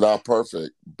 Listen, he's not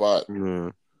perfect, but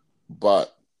you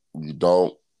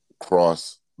don't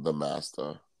cross the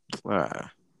master.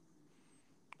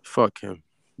 Fuck him.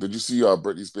 Did you see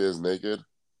Britney Spears naked?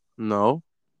 No.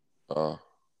 I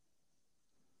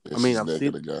mean,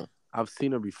 I've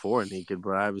seen her before naked,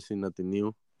 but I haven't seen nothing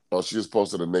new. Oh, she just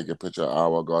posted a naked picture an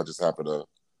hour ago. I just happened to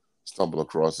stumble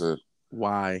across it.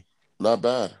 Why? Not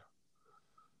bad.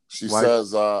 She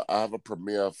says, I have a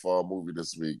premiere for a movie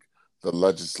this week, The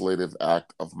Legislative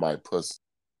Act of My Pussy.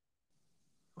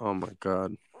 Oh, my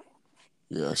God.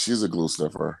 Yeah, she's a glue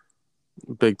sniffer.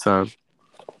 Big time.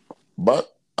 But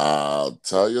I'll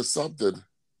tell you something.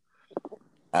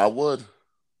 I would.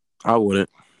 I wouldn't.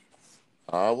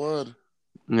 I would.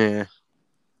 Yeah.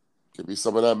 Give me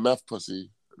some of that meth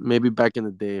pussy. Maybe back in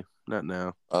the day. Not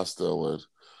now. I still would.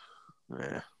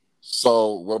 Yeah.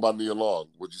 So, what about Nia Long?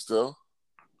 Would you still?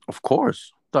 Of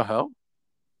course. The hell?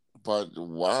 But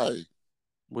why?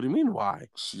 What do you mean, why?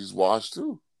 She's washed,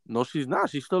 too. No, she's not.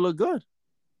 She still look good.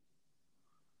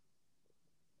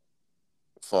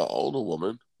 For an older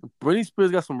woman. Britney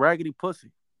Spears got some raggedy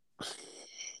pussy.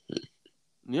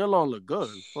 Nia Long look good.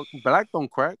 Fucking black don't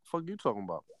crack. Fuck you talking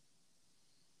about?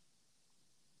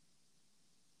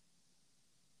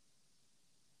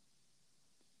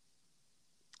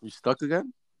 You stuck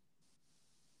again?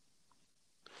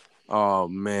 Oh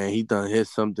man, he done hit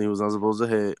something he was not supposed to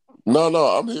hit. No,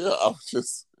 I'm here. I'm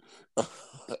just I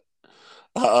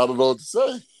don't know what to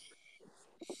say.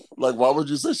 Like, why would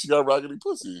you say she got raggedy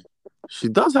pussy? She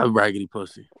does have raggedy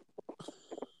pussy.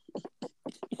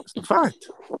 It's a fact.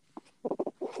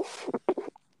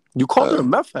 You called her a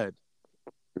meth head.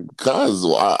 Because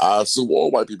I assume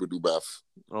all white people do meth.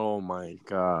 Oh my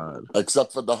God.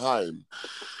 Except for the Haim.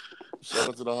 Shout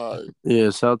out to the Haim. Yeah,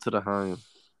 shout out to the Haim.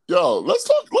 Yo, let's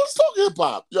talk hip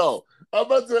hop. Yo,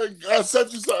 I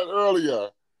sent you something earlier,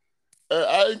 and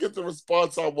I didn't get the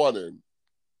response I wanted.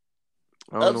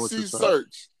 FC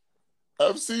Search.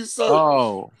 FC Search.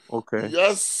 Oh, okay.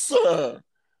 Yes, sir.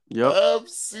 Yep.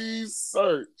 FC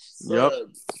Search said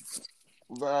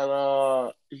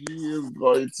that he is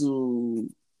going to,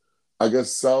 I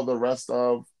guess, sell the rest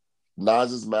of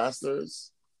Nas's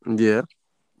masters. Yeah.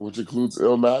 Which includes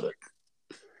Illmatic.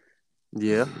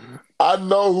 Yeah. I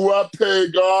know who I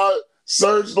paid, God.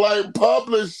 Searchlight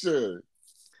Publishing.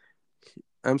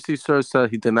 MC Search said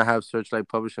he did not have Searchlight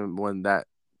Publishing when that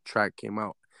track came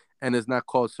out. And it's not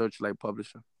called Searchlight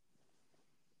Publishing.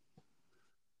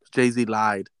 Jay-Z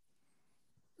lied.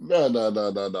 No.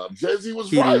 Jay-Z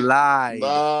was right. He lied.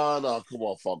 No. Come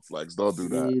on, Funk Flex. Don't do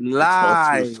that. He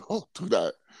lied. Don't do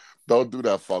that. Don't do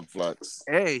that, Funk Flex.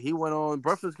 Hey, he went on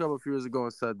Breakfast Club a few years ago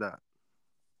and said that.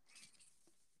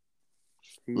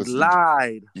 He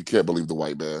lied. You can't believe the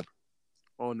white man.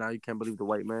 Oh, now you can't believe the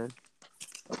white man?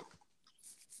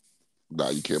 Nah,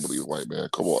 you can't believe the white man.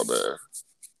 Come on, man.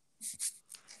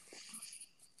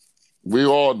 We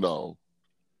all know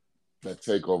that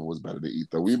Takeover was better than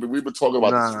Ether. We've been talking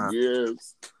about this for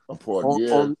years upon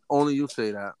years. Only you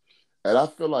say that. And I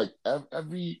feel like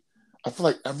every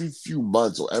few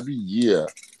months or every year,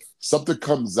 something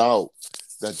comes out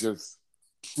that just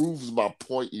proves my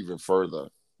point even further.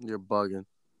 You're bugging.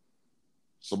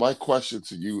 So my question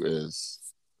to you is,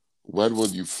 when will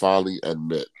you finally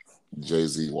admit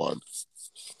Jay-Z won?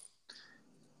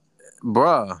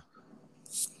 Bruh.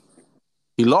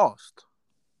 He lost.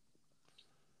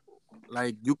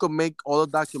 Like, you could make all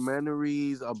the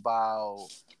documentaries about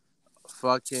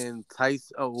fucking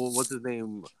Tyson, what's his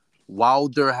name?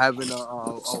 Wilder having a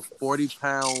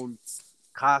 40-pound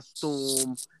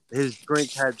costume. His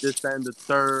drink had this, that, and the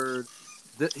third.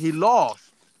 He lost.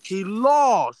 He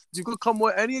lost. You could come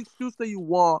with any excuse that you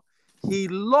want. He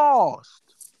lost.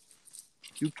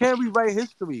 You can't rewrite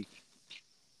history.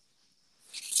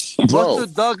 Buster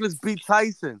Douglas beat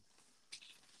Tyson.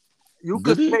 You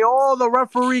could say all the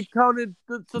referee counted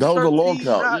to 13. That was a long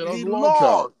count. Yeah, that was a long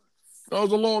count. That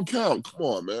was a long count. Come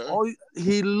on, man. Oh,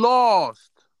 he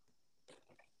lost.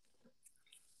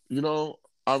 You know,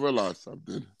 I realized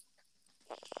something.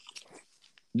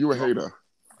 You a hater.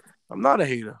 I'm not a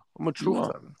hater. I'm a true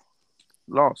fan.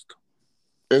 Lost.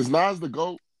 Is Nas the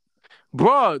GOAT?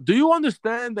 Bro, do you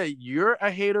understand that you're a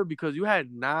hater because you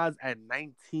had Nas at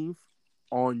 19th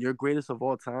on your greatest of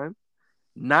all time?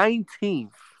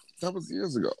 19th. That was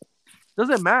years ago.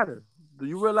 Doesn't matter. Do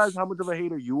you realize how much of a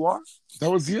hater you are? That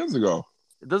was years ago.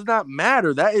 It does not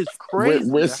matter. That is crazy.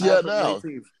 Where's he at now?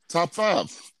 19th. Top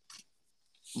 5.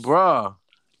 Bruh.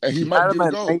 And he might be the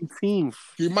GOAT. 19th.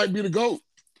 He might be the GOAT.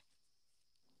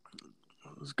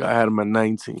 This guy had him at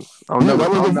 19th. I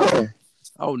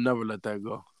would never let that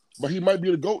go. But he might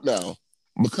be the GOAT now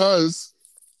because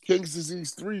King's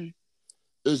Disease 3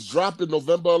 is dropping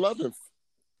November 11th.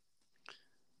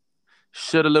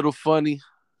 Shit a little funny.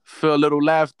 Feel a little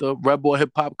laughter. Red Boy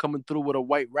Hip Hop coming through with a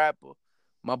white rapper.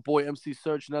 My boy MC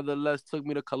Search nevertheless took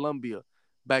me to Columbia.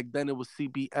 Back then it was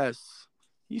CBS.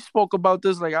 He spoke about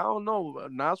this like, I don't know.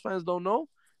 Nas fans don't know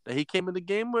that he came in the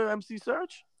game with MC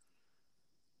Search.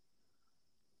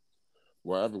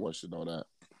 Well, everyone should know that.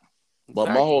 But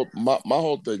my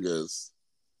whole thing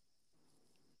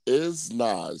is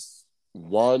Nas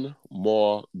one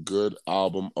more good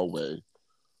album away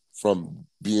from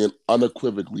being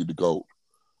unequivocally the GOAT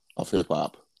of hip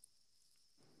hop?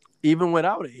 Even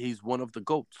without it, he's one of the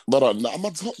GOATs. But I'm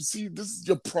not talking. See, this is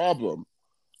your problem.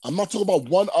 I'm not talking about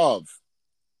one of.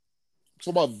 I'm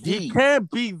talking about the. He can't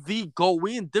be the GOAT.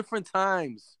 We in different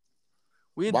times.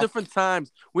 We in different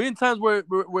times. We in times where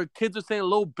kids are saying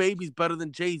Lil Baby's better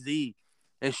than Jay-Z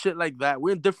and shit like that.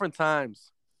 We're in different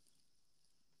times.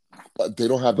 But they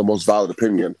don't have the most valid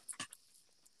opinion.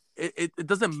 It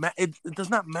doesn't matter. It does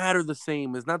not matter the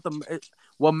same. It's not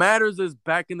what matters is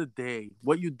back in the day.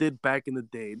 What you did back in the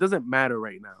day. It doesn't matter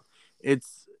right now.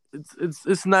 It's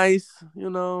nice, you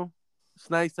know. It's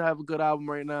nice to have a good album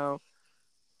right now.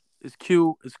 It's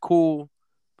cute. It's cool.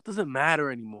 It doesn't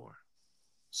matter anymore.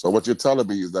 So what you're telling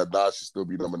me is that Nas should still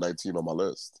be number 19 on my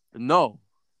list? No.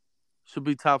 Should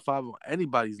be top 5 on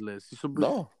anybody's list.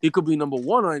 He could be number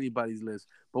 1 on anybody's list.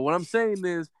 But what I'm saying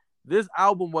is, this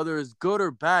album, whether it's good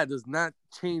or bad, does not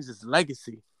change its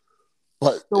legacy.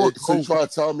 But so you're trying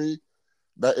to tell me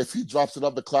that if he drops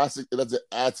another classic, it doesn't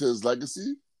add to his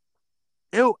legacy?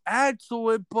 It'll add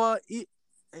to it, but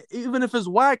even if it's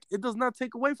whack, it does not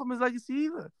take away from his legacy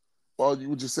either. Well, you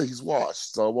would just say he's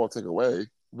washed, so it won't take away.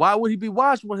 Why would he be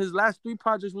washed when his last 3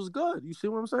 projects was good? You see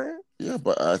what I'm saying? Yeah,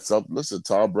 but listen,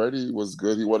 Tom Brady was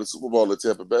good. He won a Super Bowl in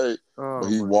Tampa Bay, but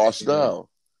he washed now.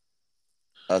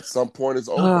 At some point, it's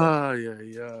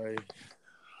over.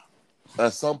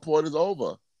 At some point, it's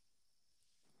over.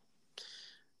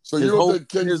 So you don't think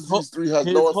King's Disease 3 has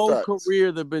no effect? His whole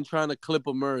career, they've been trying to clip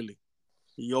him early.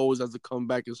 He always has to come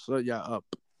back and shut y'all up.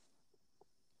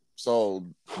 So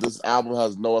this album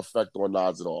has no effect on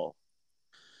Nas at all.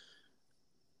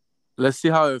 Let's see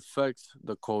how it affects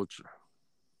the culture.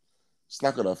 It's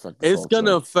not going to affect the culture. It's going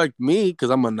to affect me because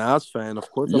I'm a Nas fan,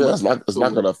 of course. Yeah, it's not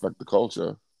going to affect the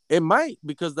culture. It might,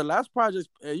 because the last project,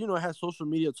 it had social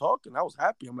media talking. I was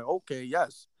happy. I'm like, okay,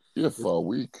 yes. Yeah, for a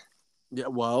week. Yeah,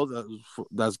 well,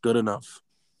 that's good enough.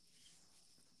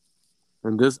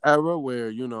 In this era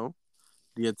where,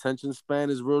 the attention span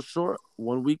is real short,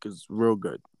 1 week is real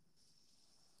good.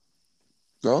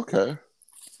 Okay.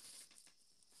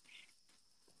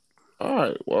 All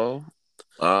right, well,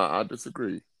 I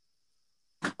disagree.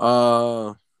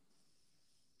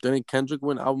 Didn't Kendrick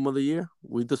win Album of the Year?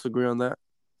 We disagree on that.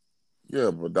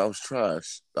 Yeah, but that was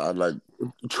trash.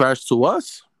 Trash to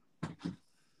us?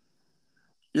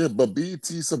 Yeah, but BET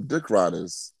some dick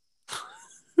riders.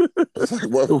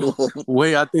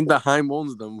 Wait, I think the Haim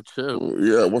owns them. Chill.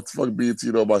 Yeah, what the fuck BET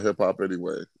know about hip hop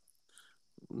anyway?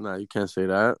 Nah, you can't say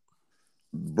that.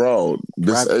 Bro,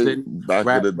 this ain't back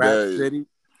in the day. City.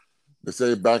 This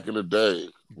ain't back in the day.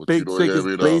 Big Sick's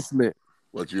basement.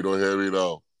 But you don't hear me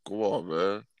though. Come on,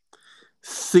 man.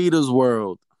 Cedar's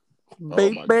World.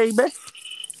 Big baby.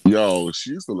 Yo,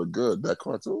 she used to look good. That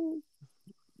cartoon?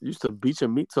 You used to beat your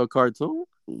meat to a cartoon?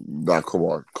 Nah, come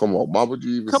on. Why would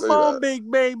you even say that? Come on, big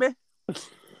baby.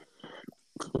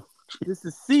 This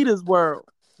is Cedar's World.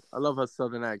 I love her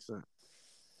southern accent.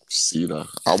 Cedar.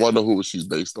 I wonder who she's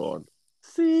based on.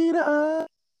 Cedar.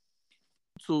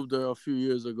 YouTubed her a few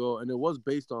years ago, and it was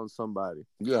based on somebody.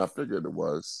 Yeah, I figured it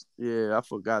was. Yeah, I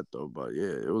forgot though, but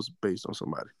yeah, it was based on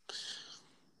somebody.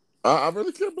 I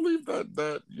really can't believe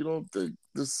that you don't think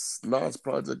this Nas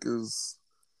project is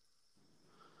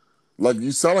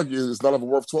you sound like it's not even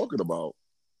worth talking about.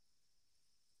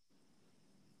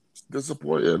 It's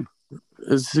disappointing.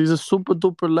 He's a super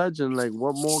duper legend. Like,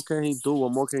 what more can he do?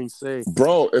 What more can he say?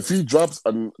 Bro, if he drops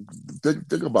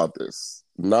think about this.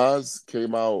 Nas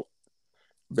came out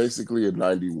basically in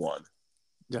 91.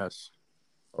 Yes.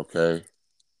 Okay.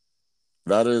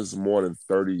 That is more than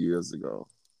 30 years ago.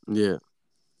 Yeah.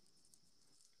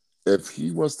 If he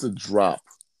was to drop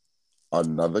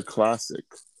another classic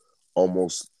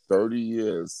almost 30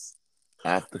 years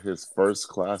after his first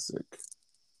classic,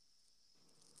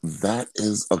 that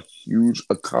is a huge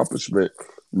accomplishment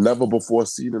never before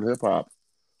seen in hip-hop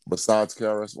besides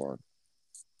KRS-One.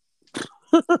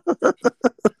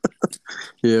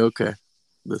 Yeah, okay.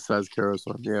 Besides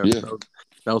KRS-One. Yeah.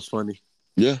 That was funny.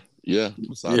 Yeah.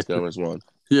 Besides KRS-One.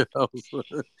 Yeah.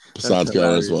 Besides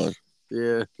KRS-One.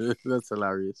 Yeah, that's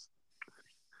hilarious.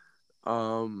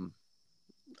 I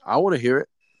want to hear it.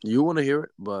 You want to hear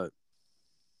it, but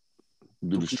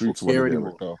do the streets want to hear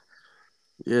it though?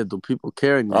 Yeah, do people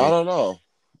care anymore? I don't know.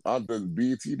 I think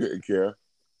BET didn't care.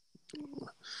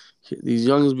 These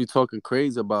youngins be talking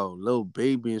crazy about Lil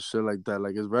Baby and shit like that.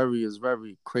 Like, it's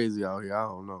very crazy out here. I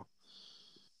don't know.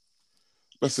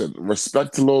 Listen,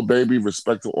 respect to Lil Baby,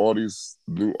 respect to all these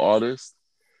new artists.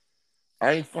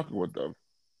 I ain't fucking with them.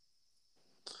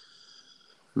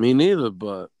 Me neither,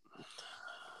 but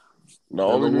the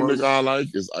only new nigga I like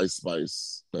is Ice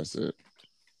Spice. That's it.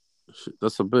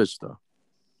 That's a bitch, though.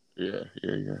 Yeah.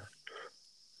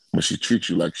 But she treats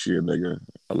you like she a nigga.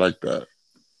 I like that.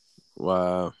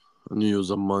 Wow. I knew it was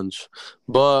a munch.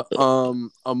 But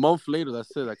a month later,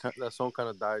 that's it. That song kind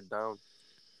of died down.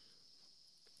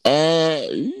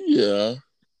 Yeah.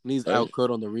 Needs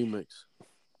Outcut on the remix.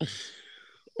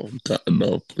 Oh, God,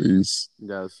 no, please.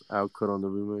 Yes, Outcut on the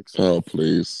remix. Oh,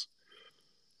 please.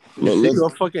 You're a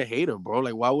fucking hater, bro.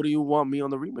 Like, why would you want me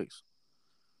on the remix?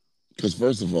 Because,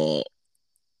 first of all,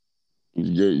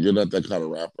 you're not that kind of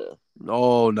rapper.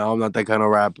 No, I'm not that kind of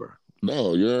rapper.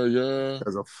 No, you're...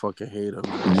 As a fucking hater,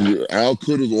 man.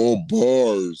 Outcut is all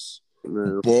bars.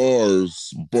 Man.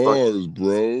 Bars,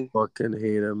 bro. Fucking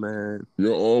hater, man.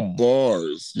 You're all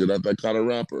bars. You're not that kind of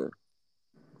rapper.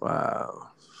 Wow.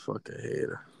 Fucking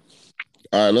hater.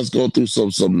 All right, let's go through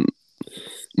some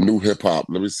new hip-hop.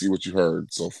 Let me see what you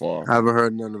heard so far. I haven't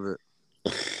heard none of it.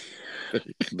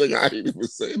 Nigga, I didn't even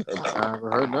say that. I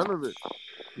haven't heard none of it.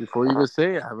 Before you even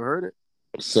say it, I haven't heard it.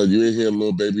 So you ain't hear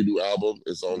Lil Baby new album?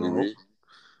 It's Only Me?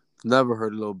 Never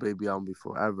heard a Lil Baby album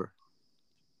before, ever.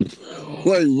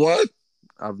 Wait, what?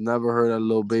 I've never heard a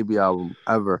Lil Baby album,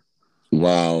 ever.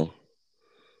 Wow.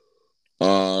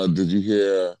 Did you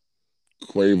hear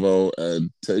Quavo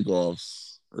and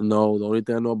Takeoff's No, the only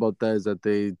thing I know about that is that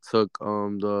they took they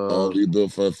do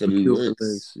it for Infinity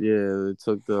Links. Yeah, they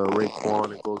took the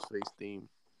Raekwon and Ghostface theme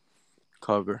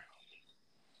cover.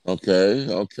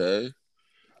 Okay.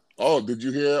 Oh, did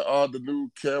you hear the new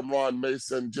Cameron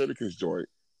Mason Jadakiss joint?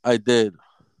 I did.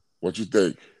 What you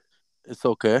think? It's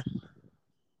okay.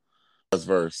 Best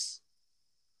verse.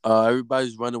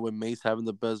 Everybody's running with Mace having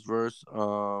the best verse.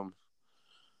 I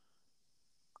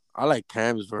like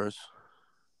Cam's verse.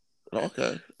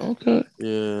 Okay.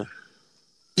 Yeah.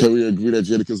 Can we agree that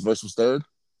Jadakiss' verse was third?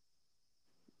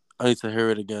 I need to hear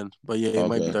it again, but yeah, it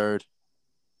might be third.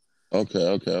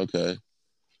 Okay.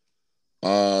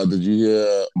 Did you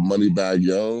hear Moneybagg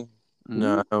Yo?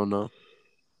 No, I don't know.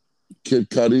 Kid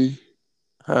Cudi?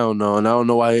 I don't know, and I don't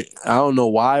know why. I don't know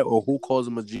why or who calls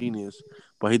him a genius,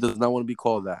 but he does not want to be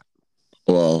called that.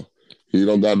 Well, he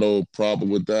don't got no problem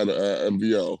with that.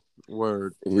 MVO.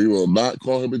 Word. We will not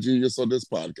call him a genius on this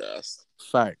podcast.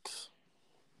 Facts.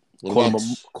 Call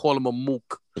him a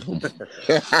mook.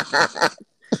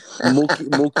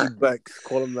 Mookie Becks.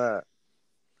 Call him that.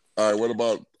 All right. What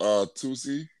about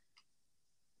Tusi?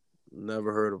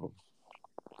 Never heard of him.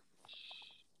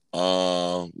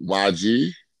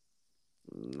 YG?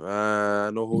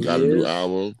 I know who got he is. Got a new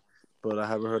album. But I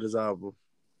haven't heard his album.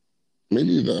 Me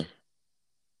neither.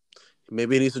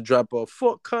 Maybe he needs to drop a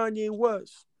fuck Kanye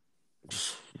West.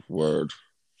 Word.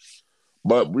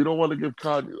 But we don't want to give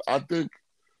Kanye. I think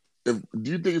do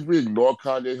you think if we ignore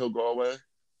Kanye, he'll go away?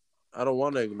 I don't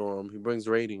want to ignore him. He brings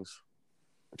ratings.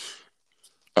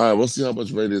 All right, we'll see how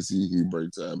much ratings he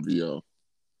brings to MVO.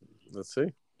 Let's see.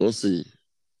 We'll see.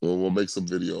 We'll make some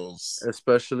videos.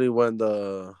 Especially when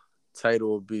the title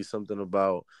will be something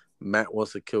about Matt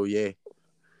wants to kill Ye.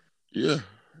 Yeah,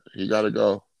 he got to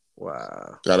go.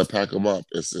 Wow. Got to pack him up.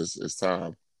 It's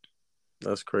time.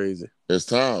 That's crazy. It's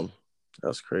time.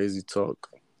 That's crazy talk.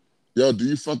 Yo, do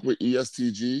you fuck with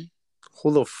ESTG?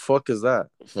 Who the fuck is that?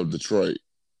 From Detroit.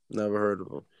 Never heard of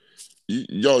him.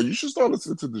 You should start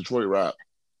listening to Detroit rap.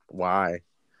 Why?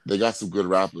 They got some good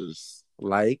rappers.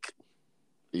 Like?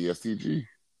 ESTG.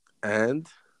 And?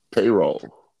 Payroll.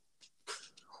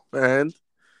 And?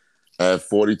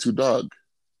 42 Dugg.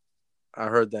 I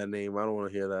heard that name. I don't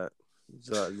want to hear that.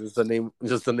 Just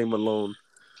the name alone.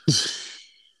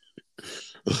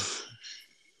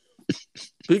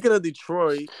 Speaking of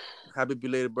Detroit, happy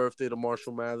belated birthday to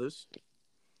Marshall Mathers.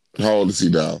 How old is he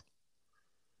now?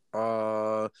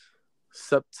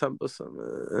 September.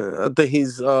 I think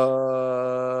he's.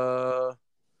 I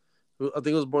think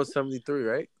he was born 73,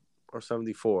 right, or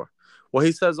 74. Well,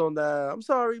 he says on that, "I'm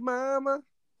sorry, Mama.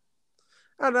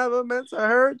 I never meant to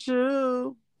hurt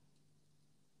you."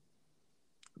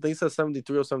 I think he said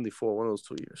 73 or 74, one of those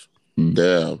 2 years.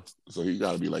 Damn. So he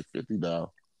got to be like 50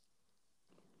 now.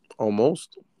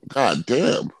 Almost. God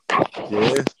damn.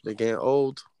 Yeah, they're getting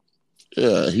old.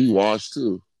 Yeah, he washed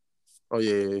too. Oh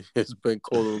yeah, it's been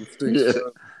cold on the streets.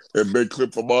 Yeah, and big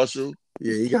clip for Marshall.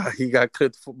 Yeah, he got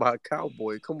clipped by a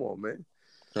cowboy. Come on, man.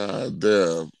 God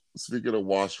damn. Speaking of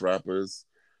washed rappers,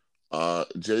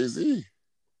 Jay-Z.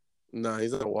 Nah,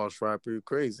 he's not a washed rapper. You're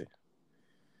crazy.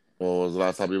 When was the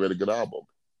last time he made a good album?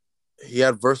 He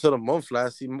had verse of the month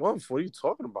last month. What are you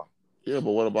talking about? Yeah,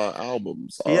 but what about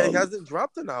albums? He hasn't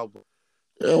dropped an album.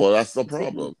 Yeah, well, that's the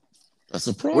problem. That's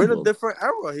a problem. We're in a different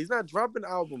era. He's not dropping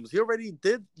albums. He already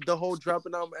did the whole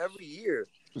dropping album every year.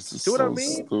 This is what I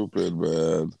mean? Stupid,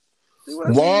 man.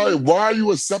 Why are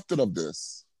you accepting of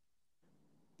this?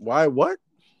 Why what?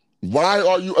 Why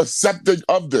are you accepting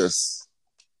of this?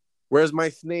 Where's my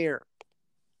snare?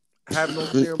 I have no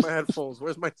snare in my headphones.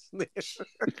 Where's my snare?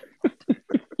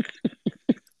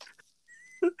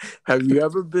 Have you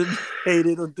ever been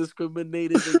hated or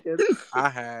discriminated against? I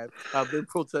have. I've been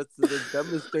protested and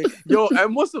demonstrated. Yo, I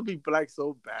must be black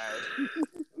so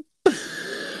bad.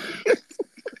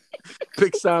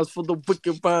 Big signs for the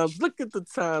wicked rhymes. Look at the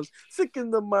times. Sick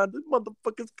in the mind. The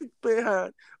motherfuckers kick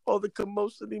behind. All the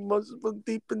commotion, emotions from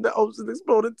deep in the ocean.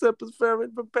 Exploding tempers,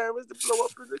 preparing for parents to blow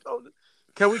up in the ocean.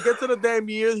 Can we get to the damn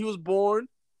year he was born?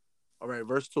 All right,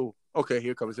 verse 2. Okay,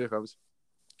 here comes.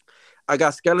 I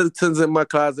got skeletons in my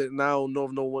closet, and I don't know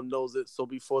if no one knows it. So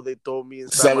before they throw me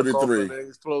inside my coffin and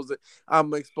expose it,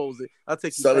 I'm gonna expose it. I'll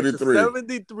take you 73. Back to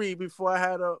 73 before I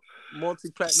had a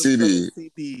multi-platinum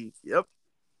CD. Yep.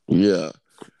 Yeah.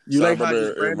 You like how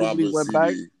it randomly went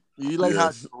back? You like how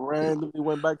it randomly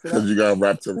went back to that? Because you got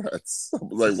rap to rats. I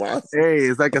was like, what? Hey,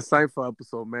 it's like a Seinfeld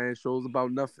episode, man. Shows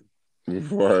about nothing.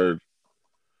 Word.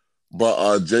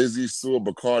 But Jay-Z sued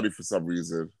Bacardi for some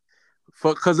reason.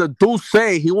 Because of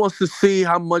D'Ussé, he wants to see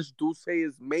how much D'Ussé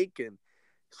is making.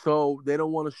 So they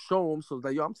don't want to show him. So it's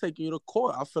like, yo, I'm taking you to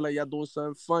court. I feel like y'all doing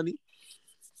something funny.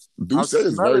 Duce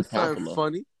is very popular.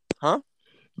 Funny, huh?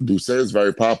 Duce is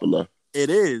very popular. It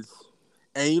is,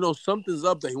 and something's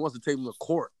up that he wants to take him to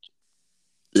court.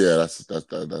 Yeah, that's.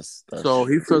 So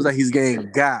he feels like he's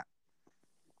getting got.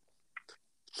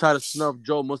 Try to snuff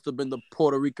Joe. Must have been the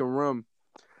Puerto Rican rum,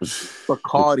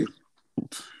 Bacardi.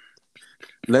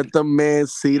 Let the man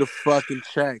see the fucking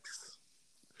checks.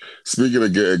 Speaking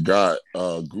of getting got,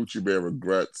 Gucci Mane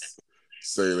regrets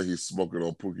saying that he's smoking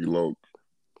on Pookie Loc.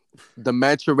 The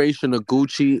maturation of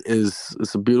Gucci is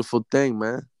a beautiful thing,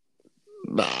 man.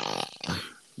 Nah.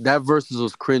 That versus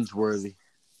was cringeworthy.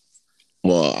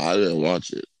 Well, I didn't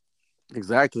watch it.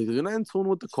 Exactly, because you're not in tune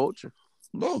with the culture.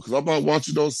 No, because I'm not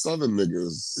watching those Southern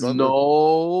niggas.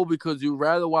 No, because you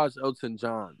rather watch Elton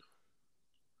John.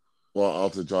 Well,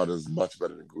 Elton John is much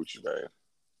better than Gucci Mane.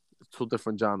 Two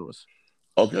different genres.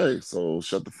 Okay, so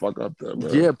shut the fuck up then,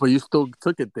 man. Yeah, but you still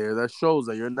took it there. That shows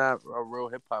that you're not a real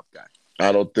hip-hop guy.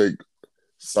 I don't think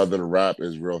Southern rap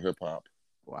is real hip-hop.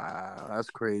 Wow, that's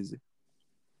crazy.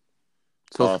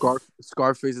 So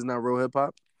Scarface is not real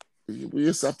hip-hop? We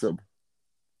accept him.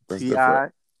 That's T.I.?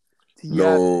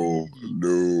 No.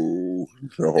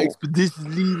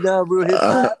 Expeditiously not real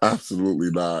hip-hop?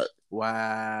 Absolutely not.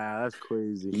 Wow, that's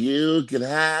crazy. You can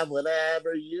have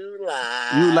whatever you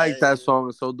like. You like that song,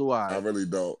 and so do I. I really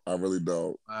don't.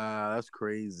 Wow, that's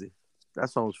crazy. That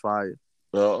song's fire.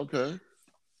 Oh, okay.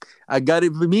 I got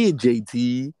it for me,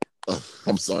 JT.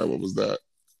 I'm sorry, what was that?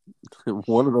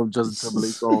 One of them Justin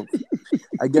Timberlake songs.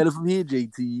 I got it from here,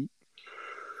 JT.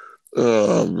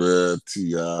 Oh, man,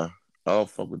 T.I. I don't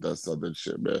fuck with that Southern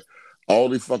shit, man. I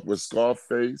only fuck with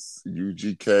Scarface,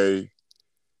 UGK,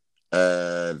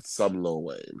 and some Lil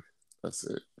Wayne. That's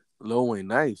it. Lil Wayne,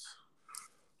 nice.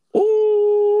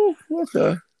 Ooh,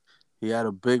 okay. He had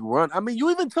a big run. I mean, you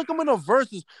even took him in a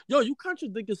versus. Yo, you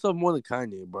contradict yourself more than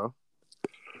Kanye, bro.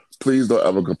 Please don't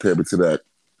ever compare me to that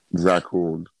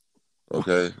raccoon.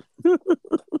 Okay?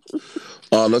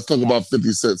 Let's talk about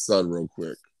 50 Cent's son real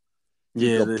quick.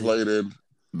 He complaining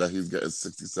that he's getting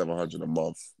 $6,700 a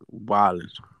month. Wildin'.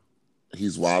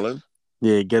 He's wildin'?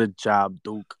 Yeah, get a job,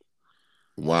 Duke.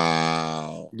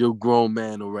 Wow. You're a grown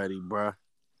man already, bro.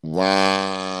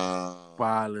 Wow.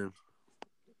 Wildin'.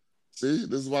 See,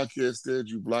 this is why I can't stand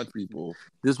you black people.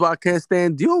 This is why I can't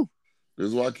stand you. This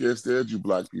is why I can't stand you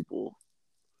black people.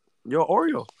 You're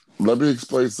Oreo. Let me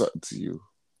explain something to you.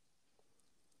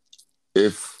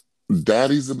 If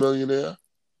daddy's a millionaire,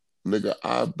 nigga,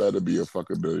 I better be a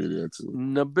fucking millionaire too.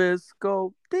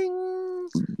 Nabisco, ding.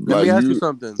 Let me ask you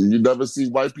something. You never see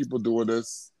white people doing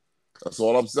this. That's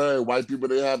all I'm saying. White people,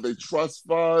 they have their trust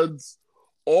funds,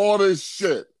 all this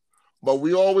shit. But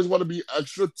we always want to be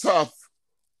extra tough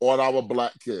on our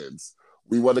black kids.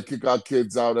 We want to kick our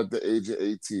kids out at the age of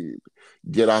 18,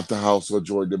 get out the house or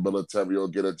join the military or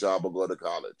get a job or go to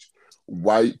college.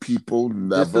 White people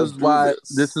never do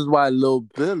this. This is why Lil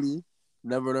Billy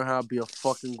never learned how to be a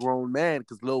fucking grown man,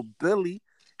 because Lil Billy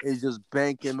is just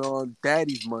banking on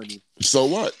daddy's money. So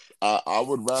what? I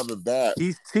would rather that.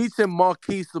 He's teaching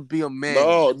Marquise to be a man.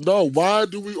 No. Why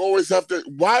do we have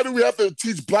to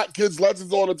teach black kids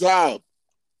lessons all the time?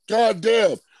 God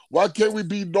damn. Why can't we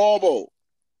be normal?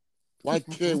 Why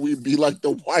can't we be like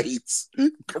the whites?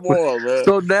 Come on, man.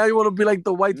 So now you want to be like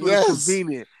the whites when it's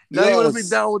convenient. Now you want to be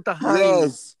down with the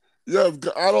Heinz. Yes.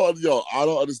 I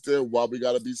don't understand why we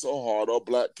got to be so hard on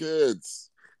black kids.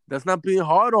 That's not being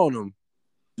hard on them.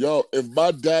 Yo, if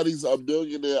my daddy's a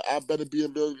millionaire, I better be a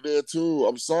millionaire too.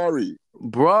 I'm sorry.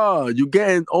 Bruh, you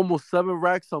getting almost 7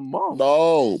 racks a month.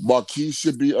 No, Marquise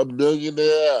should be a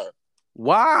millionaire.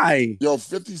 Why? Yo,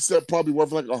 50 Cent probably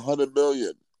worth like $100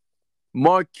 million.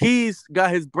 Marquise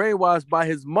got his brainwashed by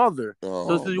his mother.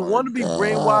 So you want to be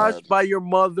brainwashed by your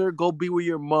mother, go be with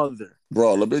your mother.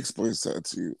 Bro, let me explain something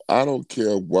to you. I don't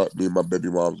care what me and my baby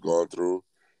mom's going through.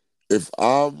 If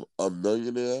I'm a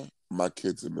millionaire, my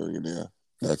kid's a millionaire.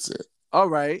 That's it. All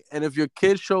right. And if your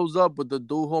kid shows up with the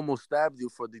dude who almost stabbed you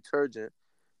for detergent,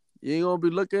 you ain't gonna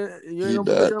be looking. You ain't gonna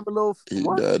be looking at a little.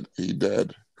 He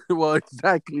dead. Well,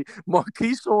 exactly.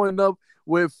 Marquise showing up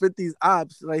with 50's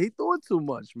ops, like he doing too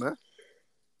much, man.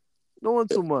 Doing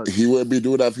too much. He wouldn't be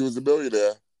doing that if he was a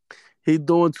millionaire. He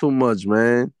doing too much,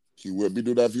 man. He wouldn't be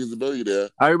doing that if he was a millionaire.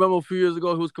 I remember a few years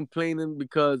ago he was complaining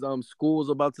because school was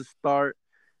about to start.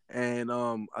 And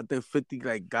I think 50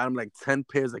 got him 10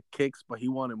 pairs of kicks, but he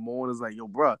wanted more. And it's like, yo,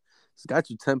 bro, he's got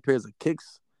you 10 pairs of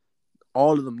kicks,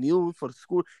 all of them new for the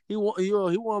school. He want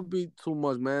to be too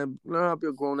much, man. Learn how to be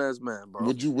a grown ass man, bro.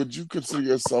 Would you consider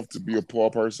yourself to be a poor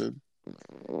person?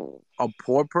 A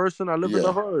poor person? I live in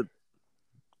the hood.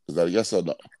 Is that a yes or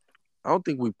no? I don't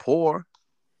think we poor.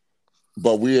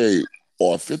 But we ain't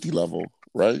on 50 level,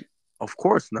 right? Of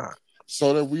course not.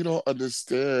 So that we don't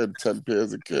understand 10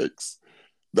 pairs of kicks.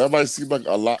 That might seem like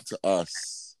a lot to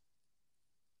us.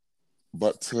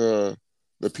 But to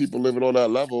the people living on that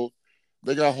level,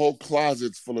 they got whole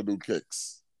closets full of new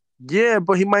kicks. Yeah,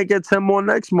 but he might get 10 more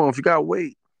next month. You gotta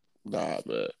wait. Nah,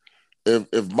 man.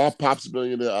 If my pop's a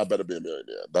millionaire, I better be a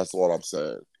millionaire. That's all I'm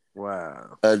saying.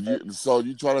 Wow. And so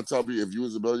you trying to tell me if you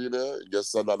was a millionaire, your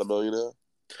son not a millionaire?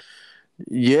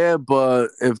 Yeah, but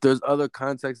if there's other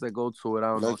contexts that go to it, I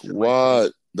don't know. Like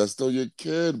what? That's still your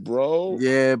kid, bro.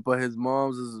 Yeah, but his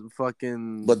mom's is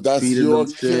fucking. But that's your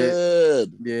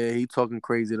kid. Yeah, he talking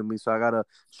crazy to me, so I gotta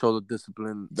show the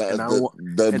discipline. I don't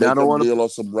want to kneel on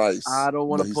some rice. I don't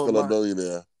want to put still a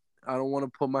millionaire. I don't want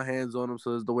to put my hands on him,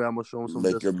 so that's the way I'm gonna show him some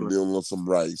discipline. Make him kneel on some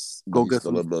rice. Go get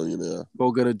still a millionaire.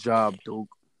 Go get a job, dude.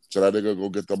 So that nigga go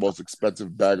get the most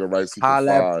expensive bag of rice he can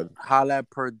find. Holla at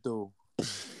Purdue.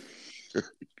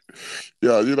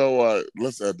 Yeah, you know what?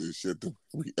 Let's end this shit.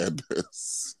 We end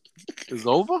this. It's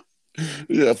over?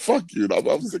 Yeah, fuck you.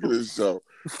 I'm sick of this show.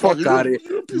 Fuck out of here.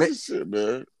 You're a piece of shit,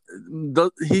 man.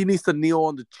 He needs to kneel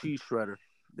on the cheese shredder.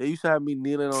 They used to have me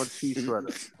kneeling on cheese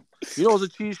shredder. You know what's a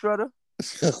cheese shredder?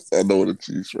 I know what a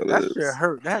cheese shredder is. That shit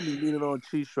hurt. They had me kneeling on a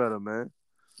cheese shredder, man.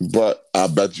 But I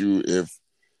bet you if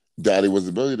Daddy was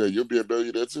a millionaire, you'll be a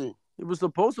millionaire too. He was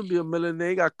supposed to be a millionaire.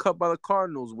 He got cut by the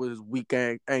Cardinals with his weak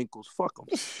ankles. Fuck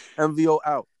him. MVO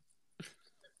out.